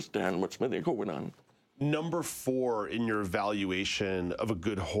 to understand what's really going on. Number 4 in your evaluation of a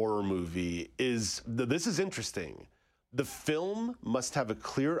good horror movie is, this is interesting. The film must have a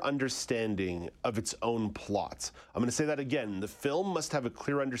clear understanding of its own plot. I'm going to say that again. The film must have a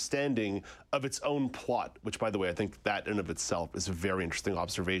clear understanding of its own plot, which, by the way, I think that in of itself is a very interesting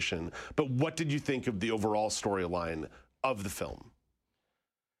observation. But what did you think of the overall storyline of the film?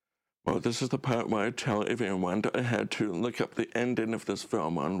 Well, this is the part where I tell everyone that I had to look up the ending of this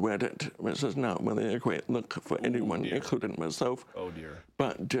film on Reddit, which is not really a great look for anyone, including myself. Oh, dear.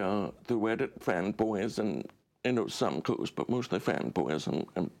 But the Reddit fanboys and some groups, but mostly fanboys,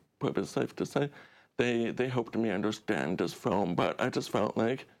 and probably safe to say, they helped me understand this film, but I just felt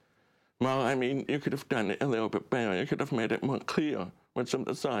like, well, I mean, you could have done it a little bit better. You could have made it more clear with some of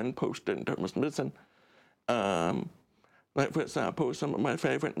the signposting that was missing. Like, for example, some of my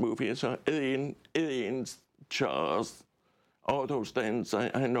favorite movies are Aliens, Jaws, all those things.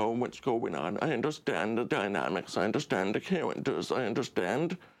 I know what's going on. I understand the dynamics. I understand the characters. I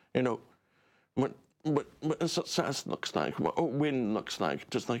understand, what success looks like, what a win looks like,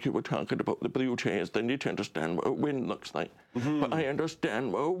 just like you were talking about the Blue Jays. They need to understand what a win looks like. Mm-hmm. But I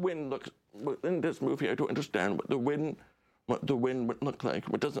understand what a win looks like. In this movie, I don't understand what the win would look like.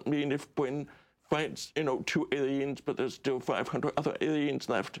 It doesn't mean if Win fights, 2 aliens, but there's still 500 other aliens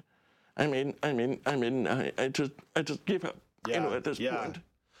left. I just give up, at this point.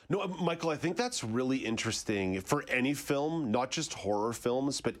 No, Michael, I think that's really interesting for any film, not just horror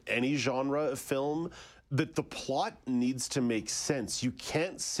films, but any genre of film, that the plot needs to make sense. You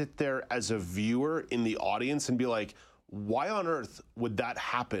can't sit there as a viewer in the audience and be like, why on earth would that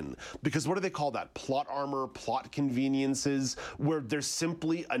happen? Because what do they call that? Plot armor, plot conveniences, where there's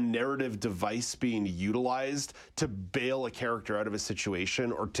simply a narrative device being utilized to bail a character out of a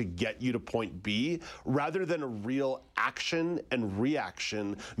situation or to get you to point B, rather than a real action and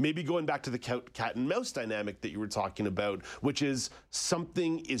reaction. Maybe going back to the cat and mouse dynamic that you were talking about, which is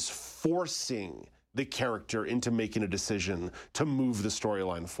something is forcing the character into making a decision to move the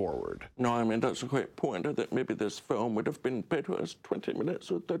storyline forward. No, I mean, that's a great point. That maybe this film would have been better as 20 minutes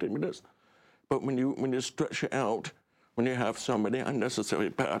or 30 minutes. But when you stretch it out, when you have so many unnecessary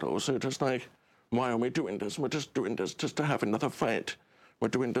battles, it's just like, why are we doing this? We're just doing this just to have another fight. We're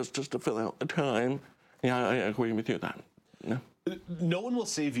doing this just to fill out the time. Yeah, I agree with you that. Yeah. No One Will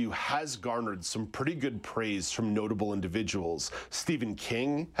Save You has garnered some pretty good praise from notable individuals. Stephen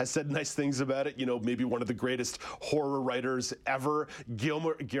King has said nice things about it, maybe one of the greatest horror writers ever.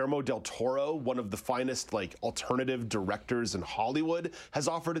 Guillermo del Toro, one of the finest alternative directors in Hollywood, has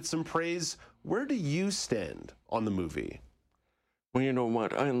offered it some praise. Where do you stand on the movie? Well, you know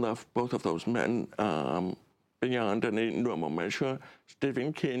what? I love both of those men. Beyond any normal measure,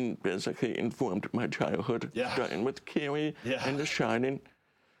 Stephen King basically informed my childhood, starting with Carrie and The Shining,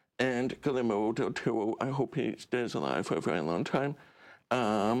 and Guillermo del Toro. I hope he stays alive for a very long time.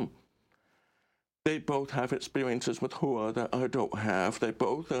 They both have experiences with horror that I don't have. They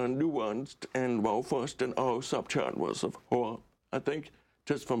both are nuanced and well-versed in all subgenres of horror. I think,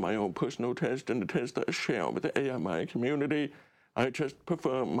 just for my own personal taste and the taste that I share with the AMI community, I just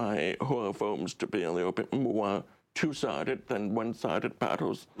prefer my horror films to be a little bit more two-sided than one-sided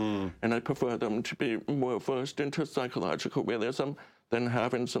battles. And I prefer them to be more versed into psychological realism than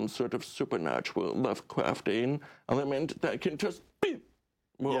having some sort of supernatural Lovecraftian element that can just be,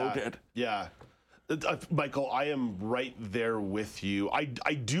 we're all dead. Yeah. Michael, I am right there with you. I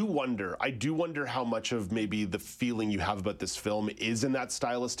do wonder how much of maybe the feeling you have about this film is in that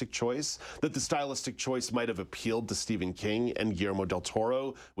stylistic choice, that the stylistic choice might have appealed to Stephen King and Guillermo del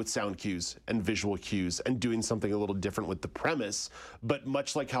Toro with sound cues and visual cues and doing something a little different with the premise. But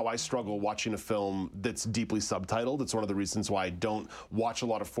much like how I struggle watching a film that's deeply subtitled, it's one of the reasons why I don't watch a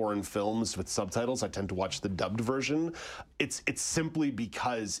lot of foreign films with subtitles. I tend to watch the dubbed version. It's simply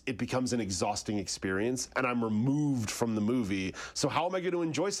because it becomes an exhausting experience and I'm removed from the movie. So how am I going to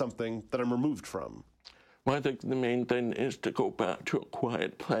enjoy something that I'm removed from? Well, I think the main thing is to go back to A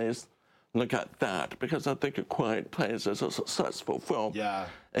Quiet Place, look at that, because I think A Quiet Place is a successful film. Yeah.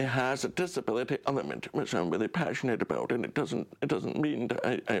 It has a disability element, which I'm really passionate about, and it doesn't mean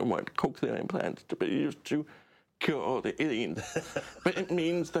that I want cochlear implants to be used to cure all the aliens. But it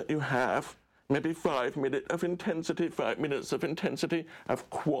means that you have maybe 5 minutes of intensity, of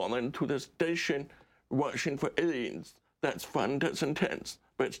crawling to the station, watching for aliens. That's fun, that's intense.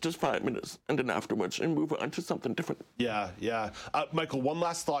 But it's just 5 minutes, and then afterwards, and move on to something different. Yeah. Michael, one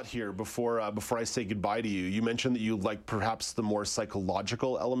last thought here before I say goodbye to you. You mentioned that you like perhaps the more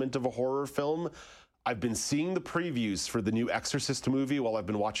psychological element of a horror film. I've been seeing the previews for the new Exorcist movie while I've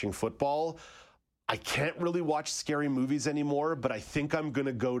been watching football. I can't really watch scary movies anymore, but I think I'm going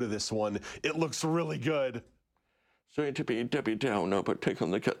to go to this one. It looks really good. Sorry to be Debbie Downer, but take a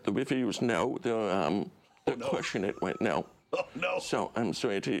look at the reviews now. They're crushing it right now. Oh, no. So I'm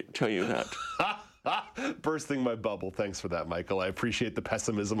sorry to tell you that. Bursting my bubble. Thanks for that, Michael. I appreciate the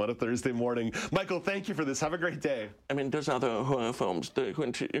pessimism on a Thursday morning. Michael, thank you for this. Have a great day. I mean, there's other horror films that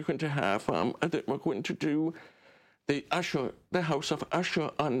you're going to have. I think we're going to do The House of Usher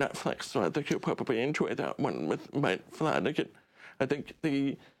on Netflix. So I think you'll probably enjoy that one with Mike Flanagan. I think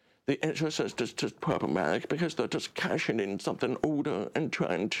the Exorcist is just problematic because they're just cashing in something older and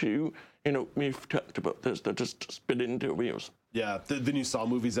trying to, we've talked about this, they're just spinning their wheels. Yeah, the new Saw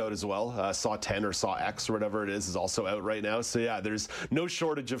movie's out as well. Saw 10 or Saw X or whatever it is also out right now. So yeah, there's no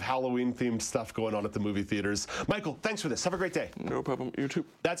shortage of Halloween-themed stuff going on at the movie theaters. Michael, thanks for this. Have a great day. No problem. You too.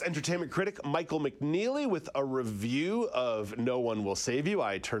 That's entertainment critic Michael McNeely with a review of No One Will Save You.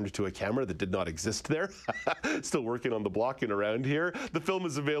 I turned to a camera that did not exist there. Still working on the blocking around here. The film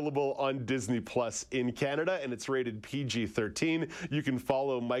is available on Disney Plus in Canada, and it's rated PG-13. You can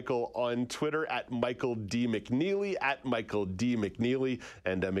follow Michael on Twitter at Michael D. McNeely, at Michael D. McNeely,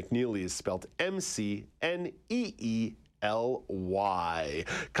 and McNeely is spelled McNeely.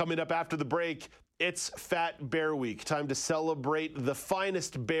 Coming up after the break, it's Fat Bear Week. Time to celebrate the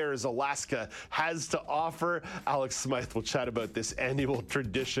finest bears Alaska has to offer. Alex Smythe will chat about this annual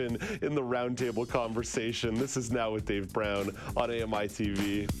tradition in the Roundtable Conversation. This is Now with Dave Brown on AMI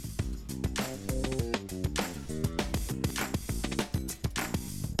TV.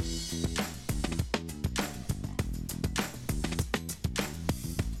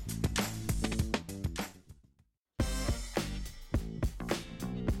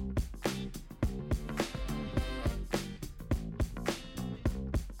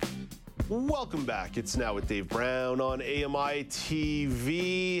 Welcome back. It's Now with Dave Brown on AMI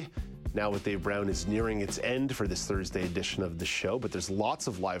TV. Now with Dave Brown is nearing its end for this Thursday edition of the show, but there's lots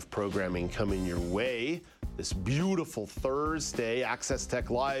of live programming coming your way. This beautiful Thursday, Access Tech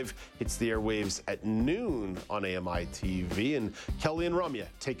Live hits the airwaves at noon on AMI TV, and Kelly and Ramya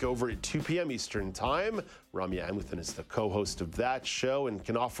take over at 2 p.m. Eastern Time. Ramya Amuthan is the co-host of that show and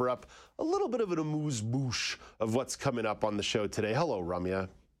can offer up a little bit of an amuse-bouche of what's coming up on the show today. Hello, Ramya.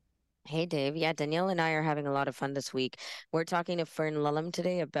 Hey, Dave. Yeah, Danielle and I are having a lot of fun this week. We're talking to Fern Lulham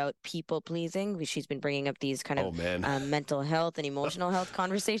today about people pleasing. She's been bringing up these kind of mental health and emotional health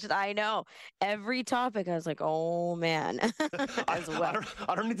conversations. I know. Every topic, I was like, oh, man. I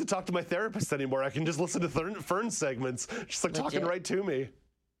don't need to talk to my therapist anymore. I can just listen to Fern's segments. She's like talking right to me.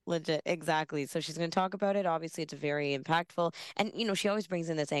 Legit, exactly. So she's going to talk about it. Obviously, it's very impactful. And, she always brings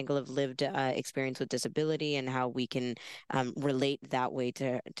in this angle of lived experience with disability and how we can relate that way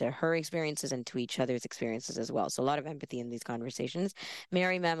to her experiences and to each other's experiences as well. So a lot of empathy in these conversations.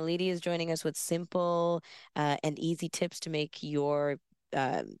 Mary Mamalidi is joining us with simple and easy tips to make your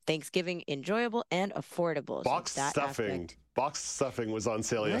Thanksgiving enjoyable and affordable. Box stuffing was on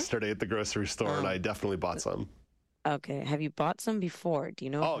sale yesterday at the grocery store, and I definitely bought some. Okay. Have you bought some before? Do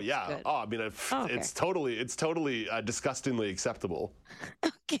you know? Oh yeah. Good? Oh, I mean, it's totally disgustingly acceptable.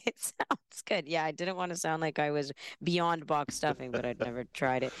 Okay, sounds good. Yeah, I didn't want to sound like I was beyond box stuffing, but I'd never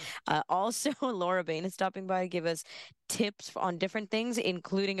tried it. Also, Laura Bain is stopping by to give us tips on different things,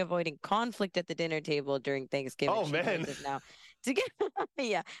 including avoiding conflict at the dinner table during Thanksgiving. Oh man.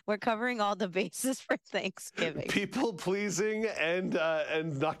 Yeah, we're covering all the bases for Thanksgiving. People pleasing and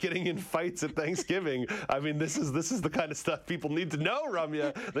not getting in fights at Thanksgiving. I mean, this is the kind of stuff people need to know,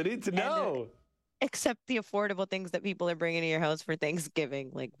 Ramya. They need to know. Except the affordable things that people are bringing to your house for Thanksgiving,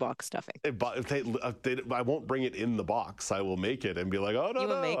 like box stuffing. I won't bring it in the box. I will make it and be like, oh, no, you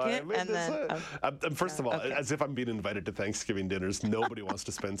will make it, and then... First of all, as if I'm being invited to Thanksgiving dinners, nobody wants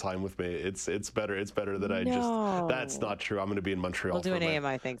to spend time with me. It's better that I just... That's not true. I'm going to be in Montreal. We'll do an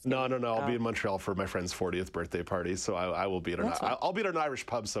AMI Thanksgiving. No. I'll be in Montreal for my friend's 40th birthday party, so I will be at I'll be at an Irish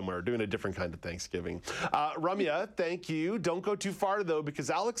pub somewhere doing a different kind of Thanksgiving. Ramya, thank you. Don't go too far, though,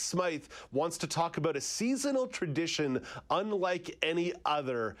 because Alex Smythe wants to talk about a seasonal tradition unlike any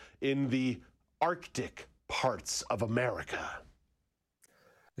other in the Arctic parts of America.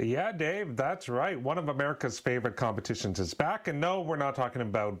 Yeah, Dave, that's right. One of America's favorite competitions is back. And no, we're not talking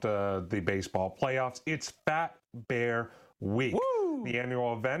about the baseball playoffs. It's Fat Bear Week. Woo! The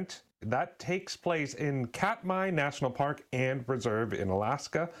annual event that takes place in Katmai National Park and Reserve in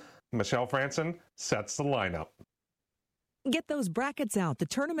Alaska. Michelle Franson sets the lineup. Get those brackets out. The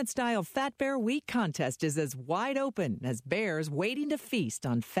tournament-style Fat Bear Week contest is as wide open as bears waiting to feast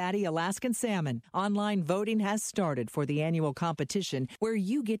on fatty Alaskan salmon. Online voting has started for the annual competition where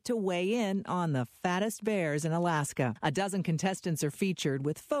you get to weigh in on the fattest bears in Alaska. A dozen contestants are featured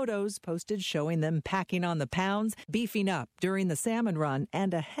with photos posted showing them packing on the pounds, beefing up during the salmon run,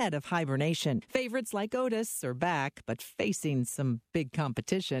 and ahead of hibernation. Favorites like Otis are back, but facing some big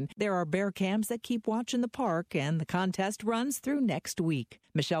competition. There are bear cams that keep watch in the park, and the contest runs through next week.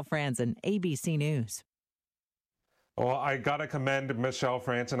 Michelle Franzen, ABC News. Well, I got to commend Michelle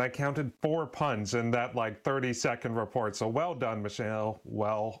Franson. I counted 4 puns in that 30-second report. So well done, Michelle.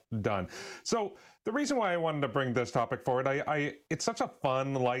 Well done. So the reason why I wanted to bring this topic forward, it's such a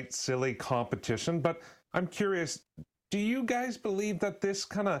fun, light, silly competition, but I'm curious, do you guys believe that this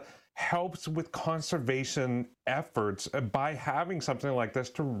kind of helps with conservation efforts by having something like this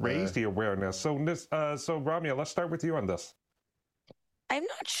to raise the awareness? So Ramya, let's start with you on this. I'm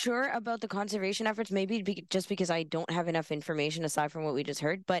not sure about the conservation efforts, maybe just because I don't have enough information aside from what we just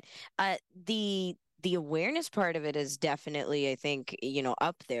heard, but the awareness part of it is definitely, I think,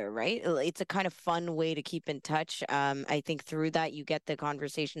 up there, right? It's a kind of fun way to keep in touch. I think through that you get the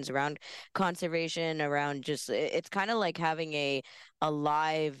conversations around conservation, around it's kind of like having a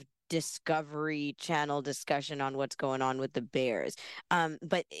live Discovery Channel discussion on what's going on with the bears.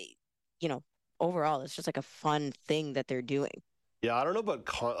 But overall, it's just like a fun thing that they're doing. Yeah, I don't know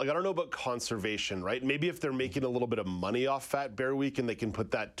about conservation, right? Maybe if they're making a little bit of money off Fat Bear Week and they can put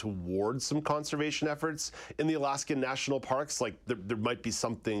that towards some conservation efforts in the Alaskan national parks, there might be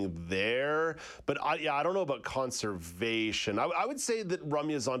something there. But I don't know about conservation. I would say that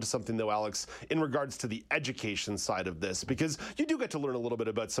Ramya is onto something though, Alex, in regards to the education side of this, because you do get to learn a little bit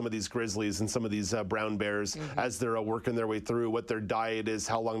about some of these grizzlies and some of these brown bears as they're working their way through, what their diet is,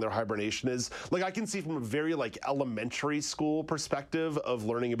 how long their hibernation is. I can see from a very elementary school perspective of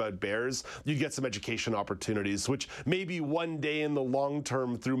learning about bears, you get some education opportunities, which maybe one day in the long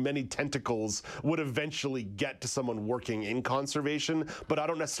term through many tentacles would eventually get to someone working in conservation, but I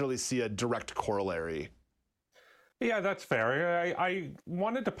don't necessarily see a direct corollary. Yeah, that's fair. I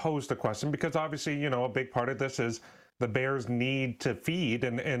wanted to pose the question because obviously, a big part of this is the bears need to feed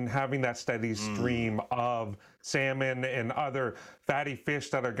and having that steady stream of salmon and other fatty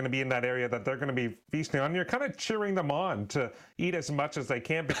fish that are going to be in that area that they're going to be feasting on. You're kind of cheering them on to eat as much as they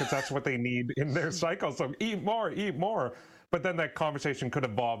can because that's what they need in their cycle. So eat more, eat more. But then that conversation could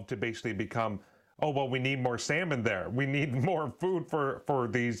evolve to basically become, oh, well, we need more salmon there. We need more food for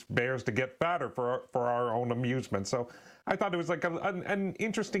these bears to get fatter for our own amusement. So I thought it was an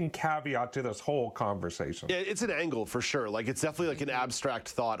interesting caveat to this whole conversation. Yeah, it's an angle for sure. It's definitely an abstract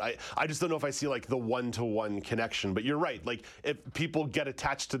thought. I just don't know if I see the one-to-one connection. But you're right. If people get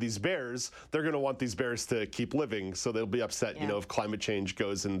attached to these bears, they're going to want these bears to keep living. So they'll be upset, if climate change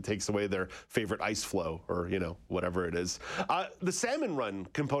goes and takes away their favorite ice flow or, whatever it is. The salmon run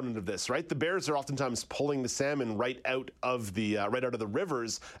component of this, right? The bears are oftentimes pulling the salmon right out of the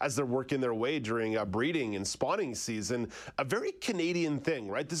rivers as they're working their way during breeding and spawning season. A very Canadian thing,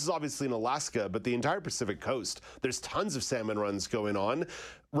 right? This is obviously in Alaska, but the entire Pacific coast, there's tons of salmon runs going on.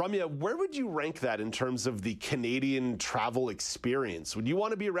 Ramya, where would you rank that in terms of the Canadian travel experience? Would you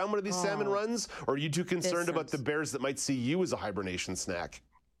want to be around one of these salmon runs, or are you too concerned about the bears that might see you as a hibernation snack?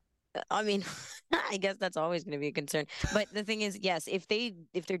 I mean, I guess that's always going to be a concern. But the thing is, yes, if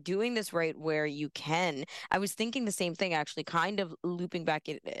they're doing this right where you can, I was thinking the same thing actually, kind of looping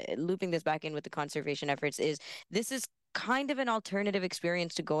this back in with the conservation efforts this is kind of an alternative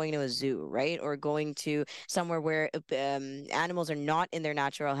experience to going to a zoo, right? Or going to somewhere where animals are not in their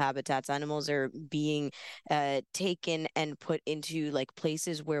natural habitats. Animals are being taken and put into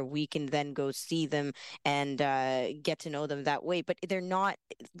places where we can then go see them and get to know them that way. But they're not,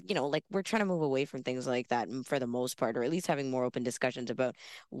 we're trying to move away from things like that for the most part, or at least having more open discussions about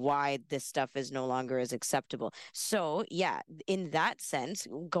why this stuff is no longer as acceptable. So yeah, in that sense,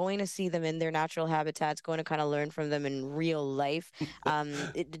 going to see them in their natural habitats, going to kind of learn from them in real life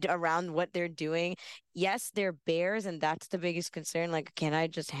around what they're doing. Yes, they're bears, and that's the biggest concern. Can I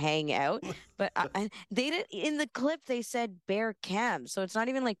just hang out? But they did in the clip. They said bear cam, so it's not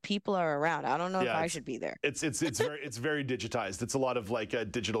even like people are around. I don't know if I should be there. It's very digitized. It's a lot of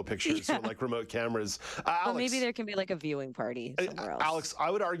digital pictures or remote cameras. Alex, well, maybe there can be a viewing party somewhere else. Alex, I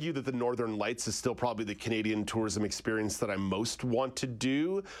would argue that the Northern Lights is still probably the Canadian tourism experience that I most want to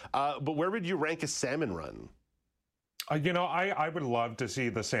do. But where would you rank a salmon run? I would love to see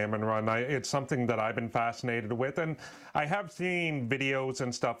the salmon run. It's something that I've been fascinated with, and I have seen videos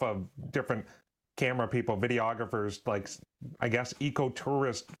and stuff of different camera people, videographers, like, I guess,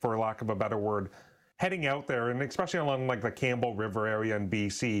 eco-tourists, for lack of a better word, heading out there, and especially along like the Campbell River area in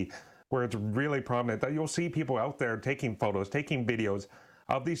BC, where it's really prominent that you'll see people out there taking photos, taking videos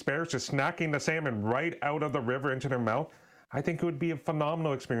of these bears just snacking the salmon right out of the river into their mouth. I think it would be a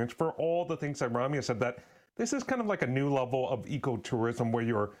phenomenal experience for all the things that Ramya said, that this is kind of like a new level of ecotourism where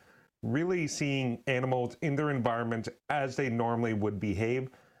you're really seeing animals in their environment as they normally would behave.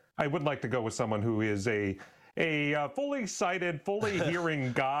 I would like to go with someone who is a fully sighted, fully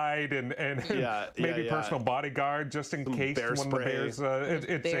hearing guide and maybe personal bodyguard, just in case one of the bears,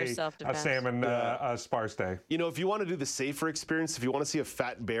 it's a salmon sparse day. You know, if you want to do the safer experience, if you want to see a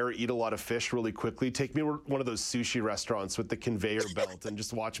fat bear eat a lot of fish really quickly, take me to one of those sushi restaurants with the conveyor belt and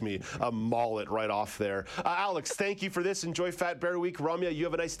just watch me maul it right off there. Alex, thank you for this. Enjoy Fat Bear Week. Ramya, you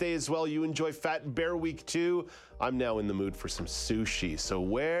have a nice day as well. You enjoy Fat Bear Week too. I'm now in the mood for some sushi. So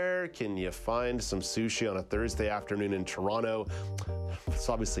where can you find some sushi on a Thursday afternoon in Toronto? It's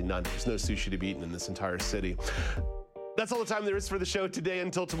obviously none. There's no sushi to be eaten in this entire city. That's all the time there is for the show today.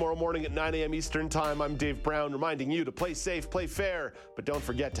 Until tomorrow morning at 9 a.m. Eastern Time, I'm Dave Brown, reminding you to play safe, play fair, but don't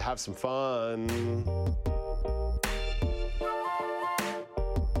forget to have some fun.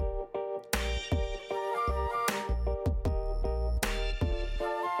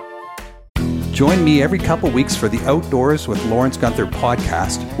 Join me every couple weeks for the Outdoors with Lawrence Gunther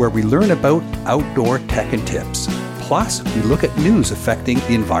podcast, where we learn about outdoor tech and tips. Plus, we look at news affecting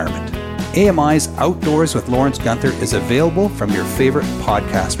the environment. AMI's Outdoors with Lawrence Gunther is available from your favorite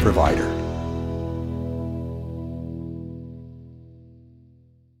podcast provider.